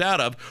can't opt out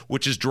of,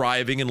 which is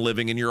driving and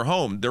living in your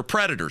home. They're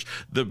predators.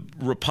 The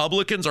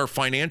Republicans are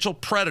financial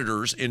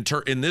predators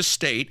in this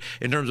state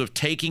in terms of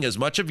taking as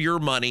much of your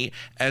money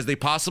as they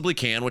possibly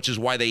can, which is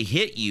why they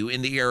hit you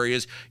in the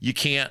areas you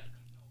can't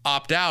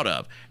opt out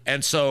of.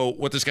 And so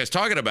what this guy's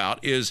talking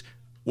about is,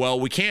 well,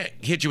 we can't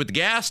hit you with the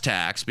gas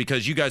tax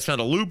because you guys found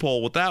a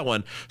loophole with that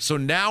one. So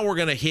now we're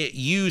going to hit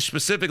you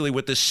specifically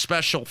with this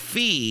special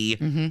fee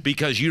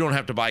because you don't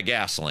have to buy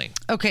gasoline.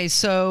 Okay,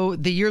 so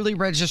the yearly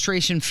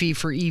registration fee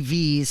for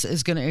EVs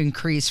is going to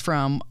increase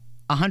from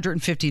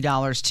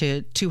 $150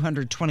 to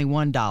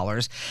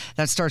 $221.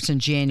 That starts in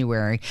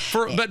January.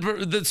 But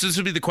this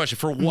would be the question.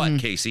 For what,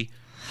 Casey?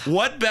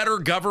 What better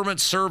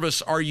government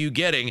service are you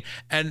getting?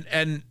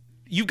 And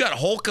you've got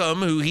Holcomb,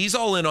 who he's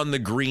all in on the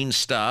green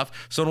stuff.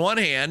 So on one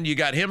hand, you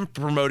got him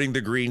promoting the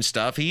green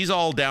stuff. He's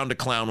all down to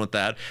clown with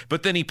that.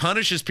 But then he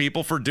punishes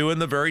people for doing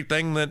the very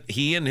thing that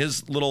he and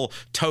his little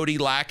toady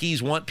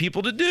lackeys want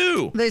people to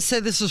do. They say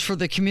this is for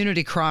the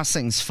Community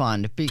Crossings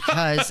Fund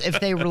because if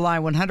they rely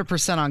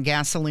 100% on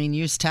gasoline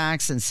use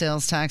tax and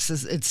sales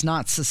taxes, it's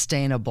not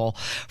sustainable.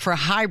 For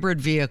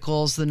hybrid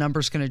vehicles, the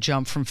number's going to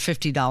jump from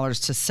 $50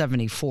 to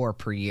 $74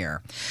 per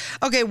year.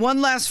 Okay, one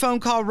last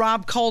phone call.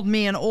 Rob called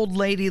me an old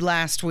lady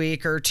last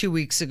week or 2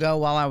 weeks ago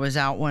while I was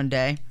out one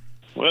day.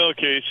 Well,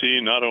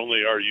 Casey, not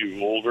only are you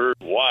older,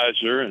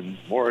 wiser, and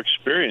more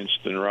experienced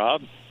than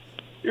Rob,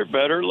 you're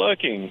better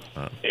looking.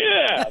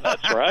 Yeah,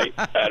 that's right.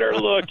 Better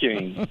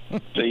looking.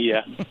 See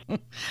ya.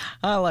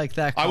 I like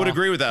that call. I would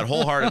agree with that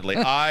wholeheartedly.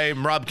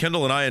 I'm Rob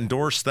Kendall, and I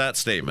endorse that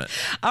statement.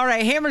 All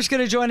right, Hammer's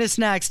going to join us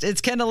next.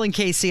 It's Kendall and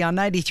Casey on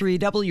 93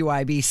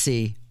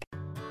 WIBC.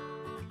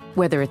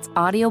 Whether it's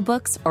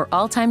audiobooks or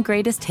all-time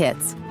greatest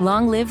hits,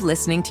 long live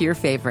listening to your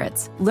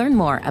favorites. Learn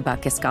more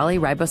about Kisqali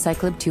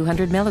Ribociclib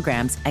 200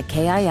 milligrams at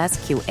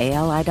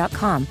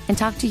KISQALI.com and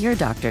talk to your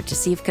doctor to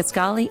see if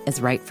Kisqali is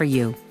right for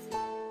you.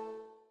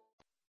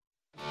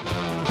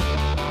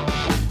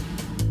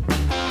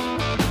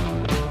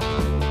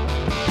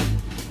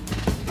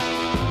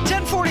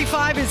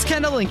 It's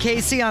Kendall and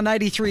Casey on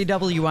 93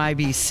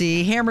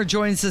 WIBC. Hammer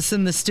joins us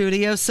in the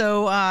studio.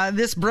 So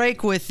this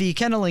break with the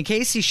Kendall and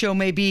Casey show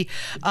may be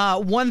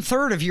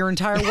 1/3 of your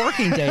entire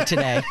working day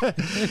today.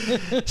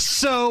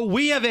 So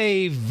we have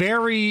a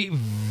very,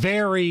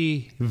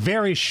 very,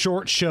 very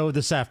short show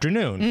this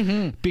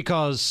afternoon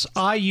because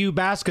IU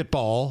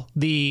basketball,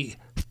 the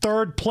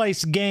third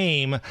place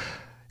game,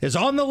 is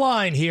on the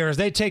line here as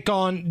they take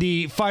on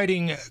the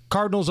Fighting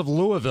Cardinals of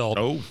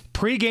Louisville.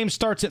 Pre-game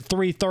starts at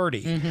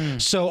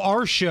 3:30. So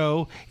our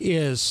show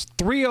is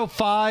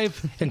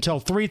 3:05 until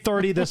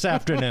 3:30 this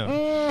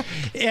afternoon.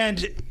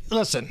 And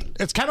listen,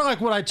 it's kind of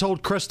like what I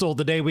told Crystal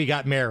the day we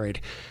got married.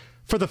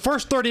 For the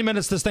first 30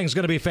 minutes, this thing's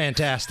going to be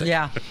fantastic.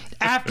 Yeah.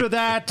 After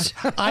that,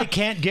 I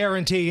can't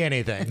guarantee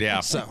anything.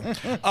 Yeah. So,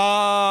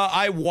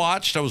 I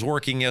was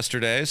working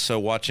yesterday, so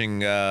watching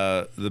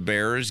the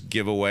Bears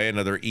give away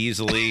another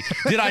easily.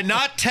 Did I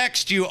not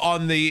text you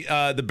on the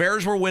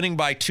Bears were winning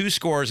by 2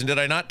 scores, and did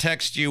I not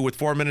text you with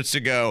 4 minutes to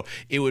go?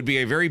 It would be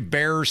a very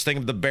Bears thing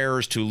of the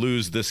Bears to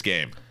lose this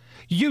game.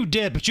 You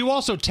did, but you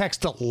also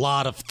text a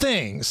lot of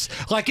things.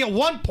 Like at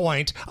one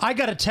point, I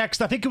got a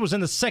text, I think it was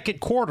in the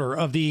second quarter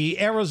of the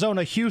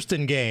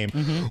Arizona-Houston game.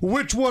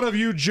 Which one of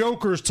you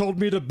jokers told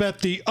me to bet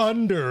the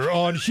under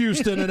on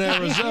Houston and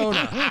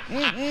Arizona?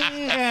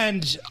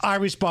 And I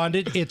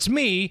responded, it's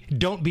me,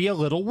 don't be a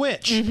little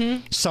witch.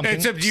 Something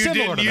Except you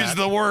similar didn't to use that.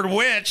 the word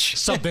witch.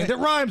 Something that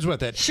rhymes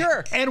with it.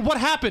 Sure. And what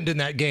happened in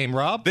that game,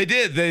 Rob? They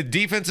did. The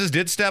defenses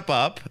did step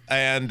up,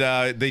 and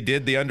they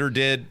did. The under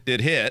did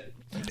hit.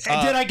 Did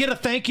I get a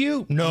thank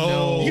you?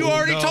 No. You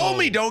already told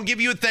me don't give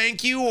you a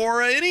thank you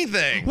or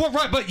anything. Well,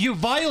 right, but you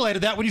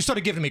violated that when you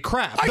started giving me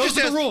crap. Those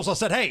are the rules. I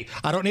said, hey,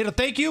 I don't need a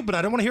thank you, but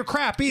I don't want to hear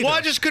crap either. Well, I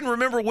just couldn't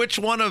remember which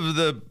one of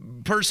the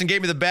person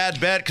gave me the bad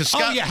bet.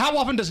 Oh, yeah. How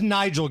often does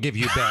Nigel give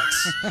you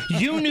bets?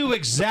 You knew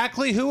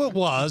exactly who it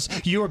was.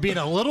 You were being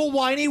a little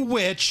whiny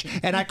witch,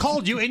 and I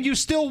called you, and you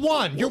still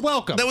won. You're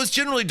welcome. That was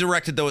generally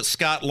directed, though, at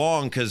Scott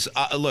Long, because,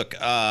 look,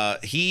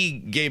 he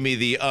gave me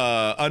the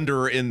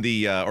under in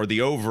the, or the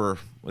over.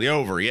 The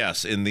over,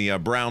 yes, in the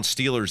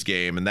Browns-Steelers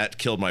game, and that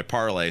killed my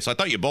parlay. So I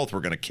thought you both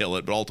were going to kill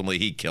it, but ultimately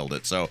he killed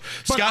it. So,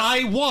 but Scott,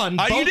 I won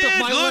both you did. of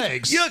my Look,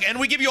 legs. Look, and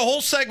we give you a whole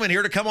segment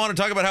here to come on and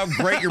talk about how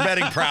great your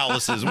betting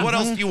prowess is. What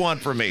else do you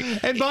want from me?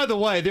 And by the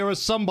way, there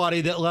was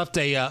somebody that left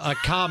a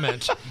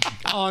comment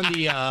on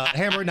the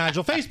Hammer and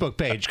Nigel Facebook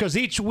page, because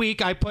each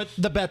week I put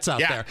the bets out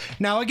there.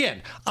 Now,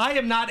 again, I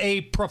am not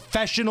a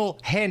professional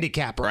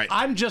handicapper. Right.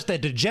 I'm just a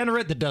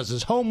degenerate that does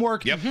his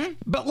homework.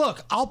 But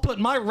look, I'll put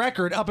my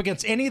record up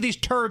against any of these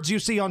turds you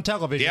see on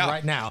television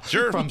right now.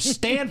 Sure. From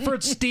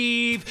Stanford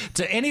Steve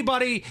to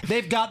anybody,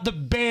 they've got the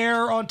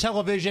Bear on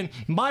television.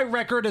 My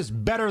record is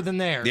better than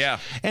theirs. Yeah.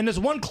 And this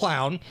one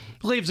clown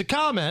leaves a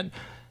comment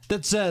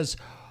that says,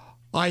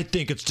 I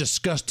think it's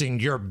disgusting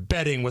you're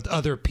betting with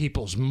other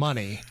people's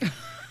money.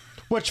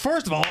 Which,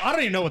 first of all, I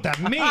don't even know what that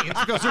means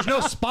because there's no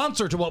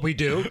sponsor to what we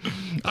do.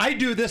 I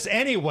do this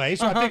anyway,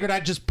 so I figured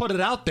I'd just put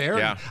it out there.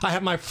 Yeah. And I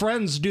have my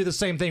friends do the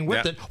same thing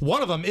with it.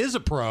 One of them is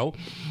a pro.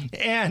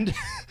 And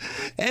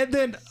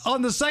then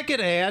on the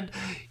second hand,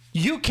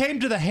 you came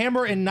to the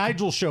Hammer and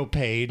Nigel show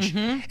page,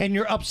 and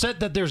you're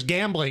upset that there's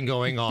gambling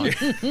going on.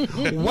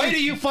 Wait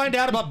till you find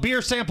out about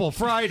Beer Sample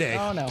Friday.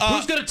 Oh, no.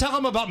 Who's going to tell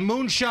them about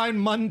Moonshine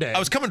Monday? I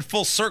was coming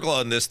full circle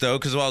on this, though,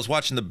 because while I was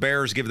watching the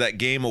Bears give that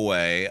game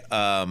away,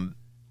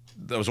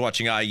 I was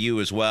watching IU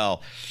as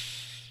well.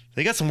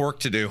 They got some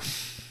work to do.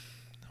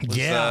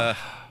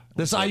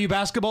 This IU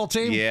basketball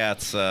team? Yeah,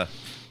 it's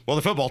well,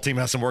 the football team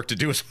has some work to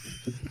do.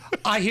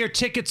 I hear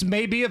tickets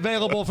may be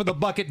available for the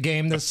bucket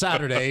game this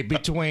Saturday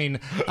between,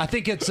 I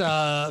think it's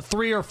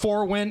 3 or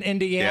 4 win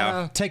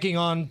Indiana taking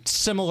on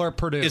similar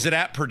Purdue. Is it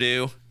at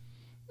Purdue?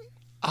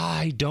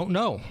 I don't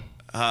know.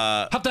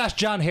 Have to ask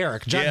John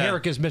Herrick. John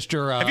Herrick is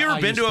Mr. Have you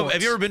ever been to Sports.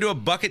 Have you ever been to a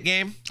bucket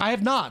game? I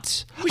have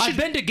not. I've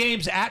been to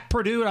games at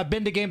Purdue and I've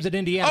been to games at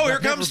Indiana. Oh, here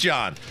comes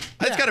John.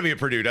 That's got to be at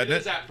Purdue, doesn't it?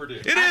 It is at Purdue.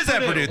 It is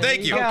at Purdue.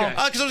 Thank you. Okay.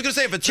 Because I was going to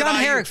say, if it's John at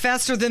IU, Herrick,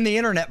 faster than the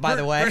internet, by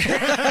the way.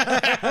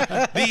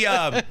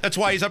 that's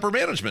why he's upper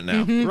management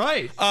now.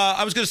 Right.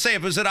 I was going to say,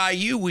 if it was at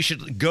IU, we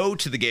should go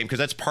to the game because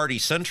that's party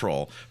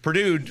central.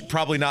 Purdue,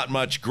 probably not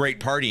much great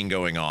partying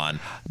going on.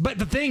 But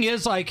the thing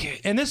is,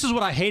 and this is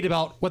what I hate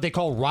about what they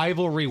call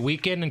rivalry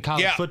weekend in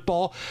college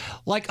football.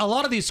 Like, a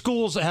lot of these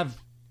schools have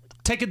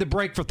taken the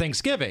break for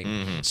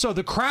Thanksgiving. So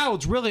the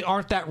crowds really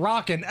aren't that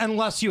rocking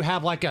unless you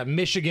have like a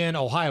Michigan,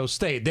 Ohio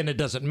State. Then it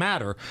doesn't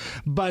matter.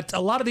 But a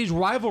lot of these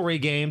rivalry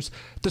games,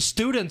 the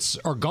students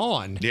are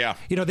gone. Yeah.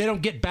 They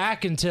don't get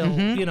back until,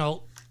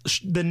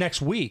 the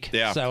next week.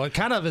 Yeah. So it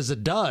kind of is a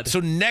dud. So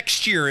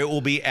next year it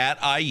will be at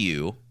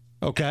IU.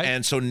 Okay.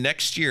 And so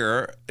next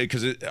year,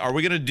 because are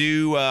we going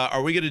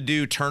to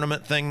do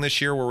tournament thing this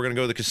year where we're going to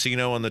go to the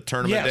casino on the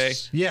tournament day?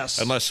 Yes.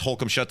 Unless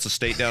Holcomb shuts the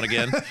state down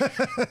again.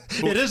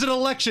 It is an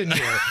election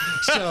year,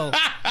 so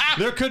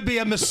there could be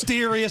a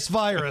mysterious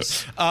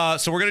virus.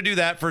 So we're going to do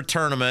that for a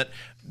tournament.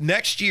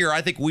 Next year,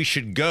 I think we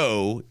should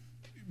go,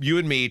 you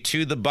and me,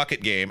 to the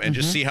bucket game and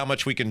just see how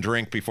much we can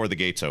drink before the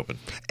gates open.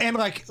 And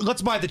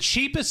let's buy the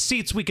cheapest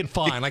seats we can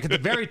find, like at the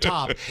very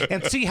top,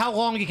 and see how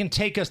long it can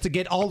take us to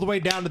get all the way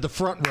down to the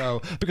front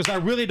row, because I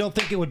really don't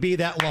think it would be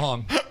that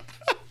long.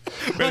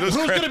 Who's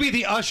going to be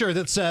the usher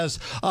that says,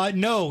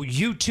 no,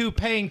 you two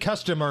paying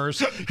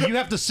customers, you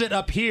have to sit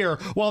up here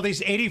while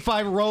these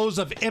 85 rows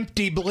of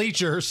empty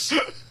bleachers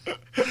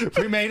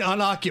remain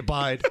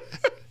unoccupied?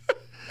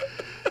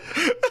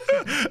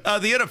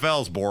 The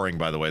NFL is boring,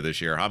 by the way, this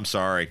year. I'm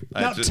sorry.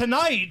 Now,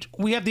 tonight,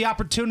 we have the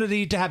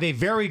opportunity to have a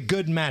very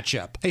good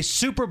matchup. A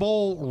Super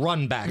Bowl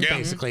run back,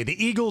 basically.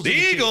 The Eagles. The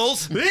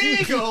Eagles! The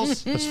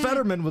Eagles, as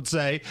Fetterman would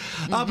say.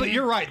 But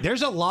you're right.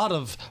 There's a lot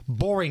of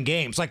boring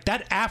games. Like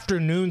that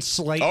afternoon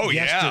slate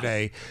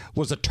yesterday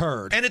was a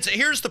turd. And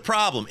here's the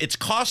problem. It's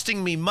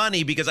costing me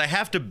money because I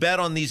have to bet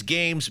on these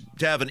games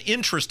to have an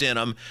interest in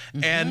them.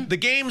 And the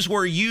games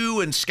where you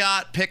and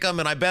Scott pick them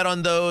and I bet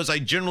on those, I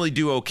generally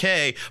do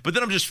okay. But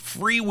then I'm just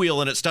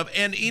freewheeling at stuff.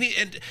 And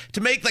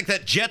to make like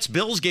that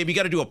Jets-Bills game, you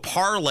got to do a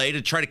parlay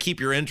to try to keep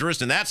your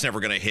interest, and that's never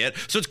going to hit.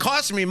 So it's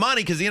costing me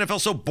money because the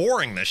NFL's so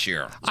boring this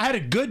year. I had a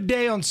good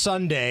day on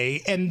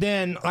Sunday, and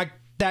then like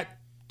that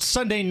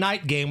Sunday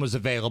night game was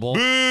available.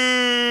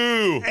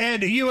 Boo!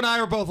 And you and I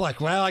were both like,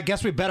 well, I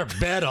guess we better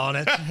bet on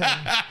it.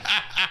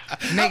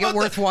 Make it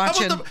worth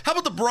watching. How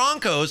about the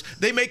Broncos?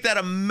 They make that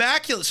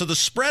immaculate. So the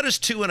spread is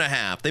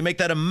 2.5. They make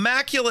that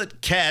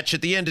immaculate catch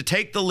at the end to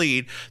take the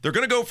lead. They're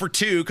going to go for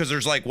 2 because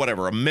there's like,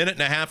 a minute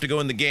and a half to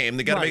go in the game.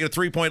 They got to make it a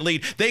 3-point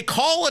lead. They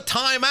call a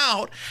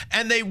timeout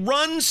and they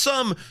run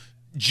some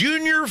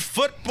junior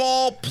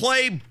football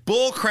play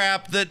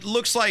bullcrap that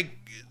looks like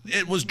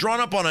it was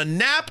drawn up on a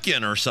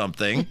napkin or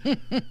something.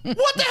 What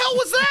the hell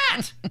was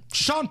that?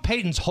 Sean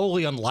Payton's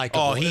wholly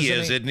unlikable. Oh, he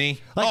isn't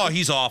he?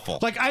 He's awful.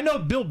 Like, I know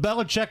Bill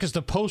Belichick is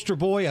the poster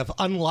boy of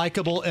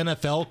unlikable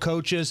NFL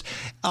coaches.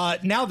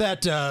 Now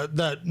that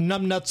the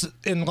numbnuts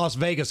in Las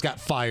Vegas got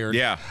fired.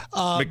 Yeah.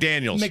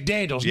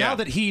 McDaniels. Yeah. Now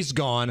that he's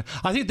gone,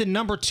 I think the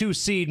number 2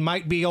 seed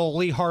might be old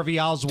Lee Harvey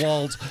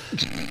Oswald,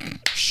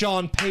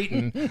 Sean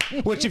Payton,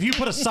 which if you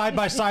put a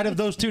side-by-side of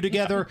those two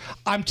together,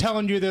 I'm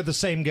telling you they're the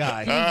same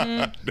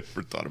guy.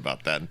 Never thought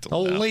about that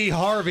until now. Lee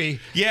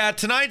Harvey. Yeah,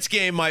 tonight's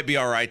game might be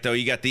all right though.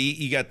 You got the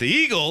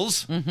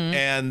Eagles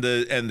and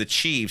the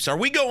Chiefs. Are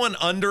we going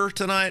under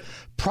tonight?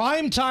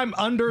 Primetime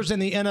unders in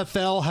the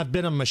NFL have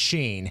been a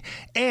machine.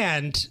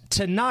 And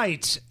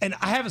tonight, and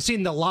I haven't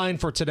seen the line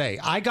for today.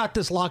 I got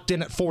this locked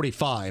in at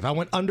 45. I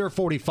went under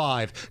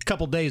 45 a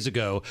couple days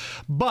ago.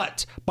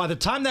 But by the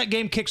time that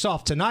game kicks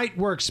off tonight,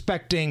 we're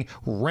expecting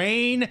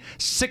rain,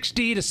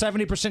 60 to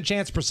 70%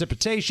 chance of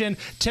precipitation,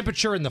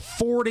 temperature in the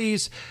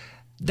 40s.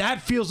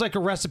 That feels like a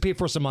recipe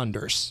for some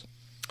unders.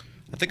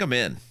 I think I'm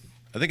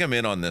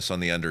in on this on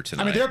the under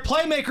tonight. I mean, there are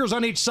playmakers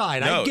on each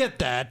side. I get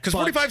that. Because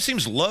 45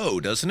 seems low,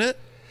 doesn't it?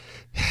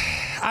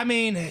 I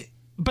mean,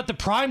 but the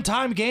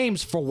primetime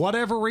games, for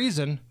whatever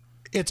reason,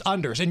 it's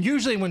unders. And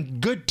usually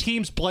when good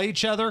teams play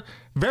each other,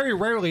 very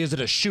rarely is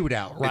it a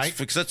shootout, right?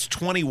 Because that's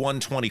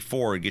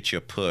 21-24 to get you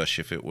a push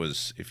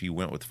if you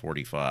went with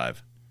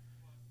 45.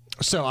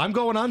 So I'm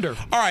going under.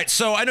 All right.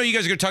 So I know you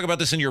guys are going to talk about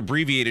this in your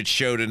abbreviated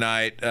show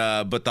tonight,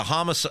 but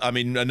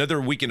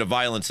another weekend of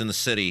violence in the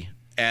city.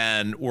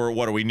 And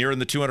are we nearing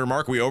the 200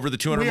 mark? Are we over the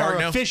 200 mark now?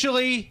 We are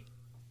officially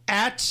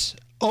at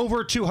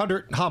over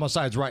 200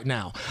 homicides right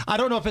now. I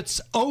don't know if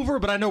it's over,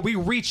 but I know we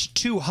reached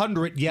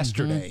 200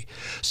 yesterday.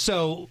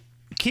 So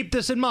keep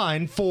this in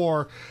mind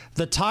for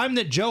the time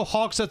that Joe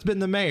Hawks has been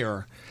the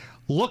mayor.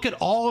 Look at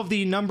all of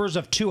the numbers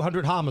of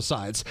 200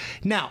 homicides.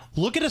 Now,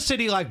 look at a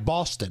city like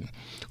Boston.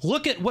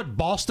 Look at what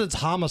Boston's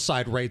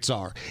homicide rates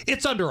are.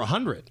 It's under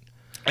 100.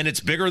 And it's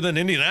bigger than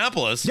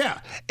Indianapolis.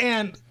 Yeah.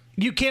 And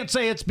you can't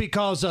say it's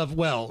because of,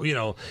 well,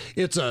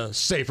 it's a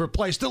safer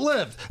place to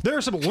live. There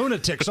are some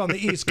lunatics on the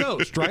East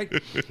Coast, right?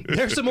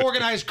 There's some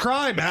organized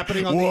crime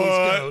happening on the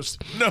East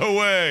Coast. No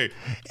way.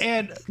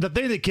 And the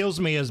thing that kills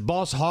me is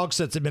Boss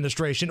Hogsett's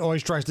administration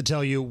always tries to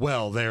tell you,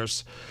 well,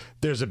 there's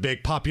a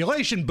big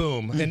population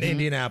boom in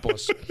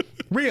Indianapolis.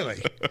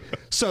 Really?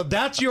 So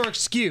that's your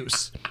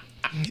excuse.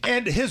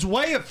 And his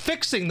way of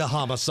fixing the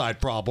homicide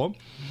problem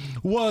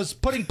was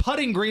putting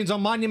putting greens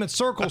on Monument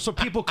Circle so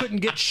people couldn't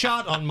get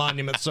shot on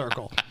Monument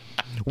Circle.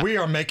 We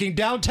are making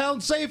downtown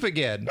safe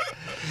again.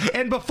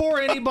 And before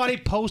anybody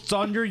posts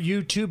on your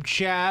YouTube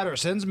chat or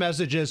sends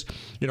messages,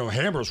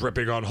 Hammer's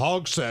ripping on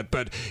Hogsett,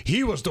 but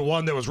he was the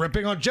one that was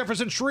ripping on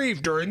Jefferson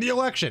Shreve during the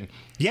election.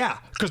 Yeah,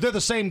 because they're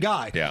the same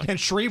guy. Yeah. And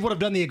Shreve would have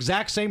done the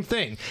exact same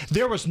thing.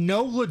 There was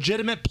no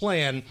legitimate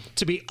plan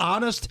to be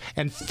honest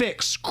and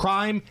fix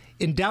crime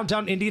in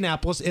downtown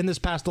Indianapolis in this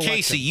past election.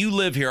 Casey, you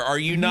live here. Are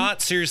you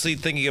not seriously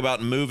thinking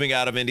about moving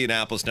out of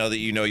Indianapolis now that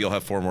you'll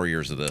have 4 more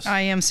years of this?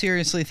 I am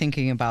seriously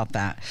thinking about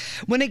that.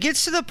 When it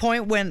gets to the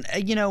point when,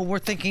 we're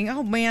thinking,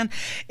 oh, man,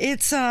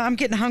 it's I'm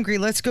getting hungry.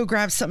 Let's go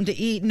grab something to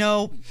eat.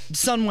 No,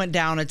 sun went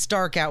down. It's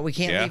dark out. We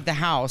can't leave the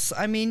house.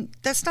 I mean,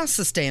 that's not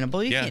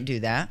sustainable. You can't do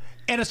that.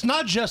 And it's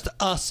not just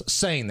us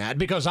saying that,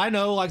 because I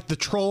know, like, the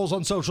trolls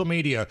on social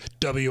media,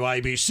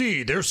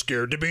 WIBC, they're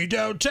scared to be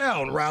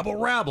downtown, rabble,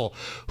 rabble.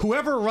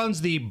 Whoever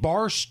runs the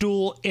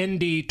Barstool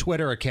Indy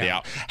Twitter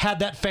account had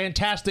that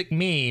fantastic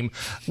meme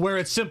where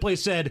it simply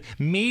said,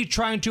 me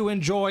trying to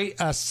enjoy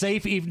a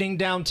safe evening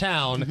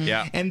downtown,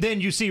 and then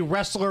you see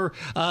wrestler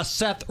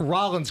Seth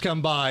Rollins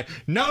come by.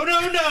 No,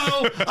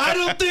 I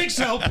don't think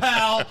so,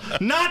 pal.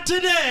 Not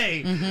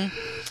today.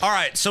 All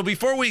right, so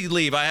before we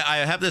leave, I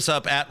have this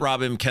up at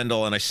Rob M.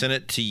 Kendall, and I sent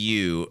it to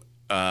you,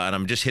 and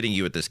I'm just hitting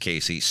you with this,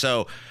 Casey.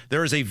 So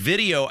there is a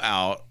video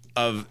out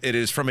it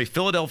is from a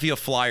Philadelphia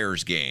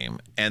Flyers game,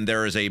 and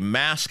there is a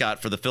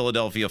mascot for the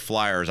Philadelphia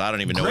Flyers. I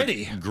don't even know.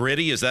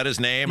 Gritty, is that his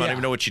name? Yeah. I don't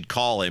even know what you'd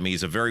call him.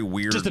 He's a very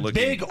weird just a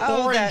looking. big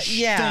orange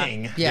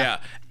thing. Yeah.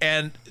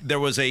 And there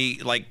was a,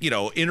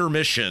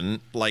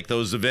 intermission, like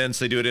those events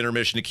they do at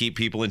intermission to keep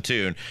people in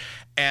tune.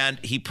 And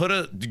he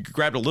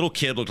grabbed a little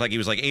kid, looked like he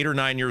was like 8 or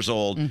 9 years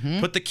old,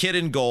 put the kid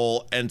in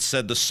goal, and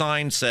the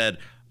sign said,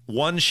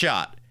 1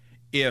 shot.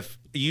 If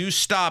you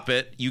stop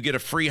it, you get a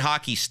free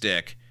hockey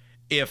stick.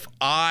 If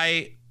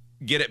I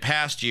get it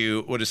past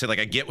you, what did it say? Like,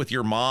 I get with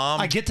your mom?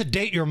 I get to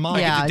date your mom.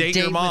 Yeah, I get to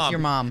date your mom. with your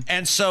mom.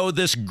 And so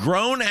this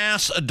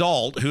grown-ass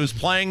adult who's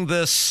playing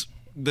this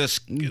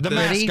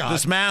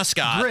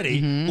mascot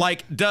Gritty,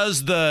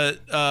 does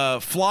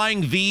the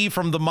flying V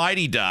from the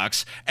Mighty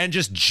Ducks and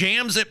just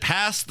jams it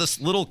past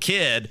this little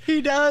kid.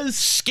 He does.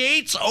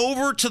 Skates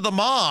over to the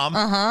mom.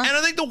 And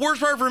I think the worst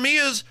part for me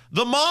is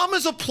the mom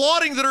is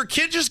applauding that her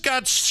kid just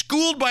got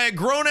schooled by a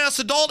grown-ass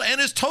adult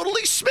and is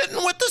totally smitten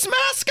with this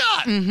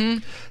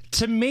mascot.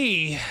 To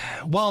me,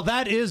 while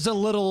that is a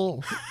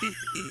little,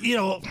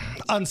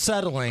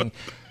 unsettling,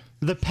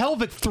 the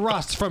pelvic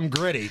thrust from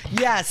Gritty.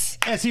 Yes.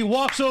 As he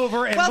walks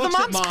over and looks the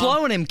mom's at Mom.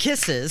 blowing him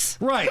kisses.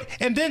 Right.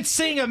 And then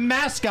seeing a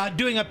mascot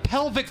doing a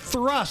pelvic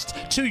thrust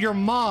to your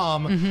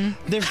mom,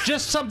 there's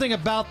just something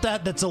about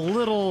that that's a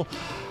little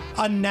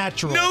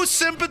unnatural. No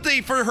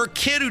sympathy for her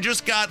kid who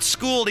just got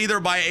schooled either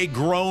by a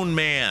grown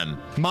man.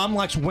 Mom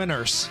likes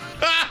winners.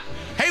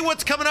 Hey,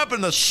 what's coming up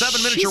in the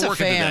 7 minutes you're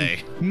working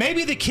today?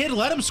 Maybe the kid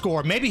let him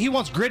score. Maybe he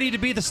wants Gritty to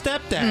be the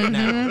stepdad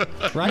now.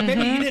 Right?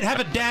 Maybe he didn't have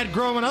a dad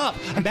growing up.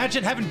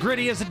 Imagine having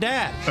Gritty as a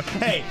dad.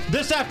 Hey,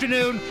 this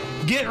afternoon,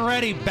 get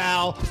ready,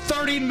 Bal.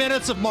 30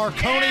 minutes of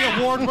Marconi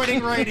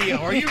award-winning radio.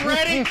 Are you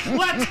ready?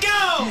 Let's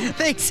go!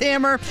 Thanks,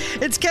 Hammer.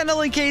 It's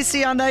Kendall and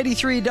Casey on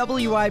 93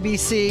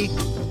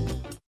 WIBC.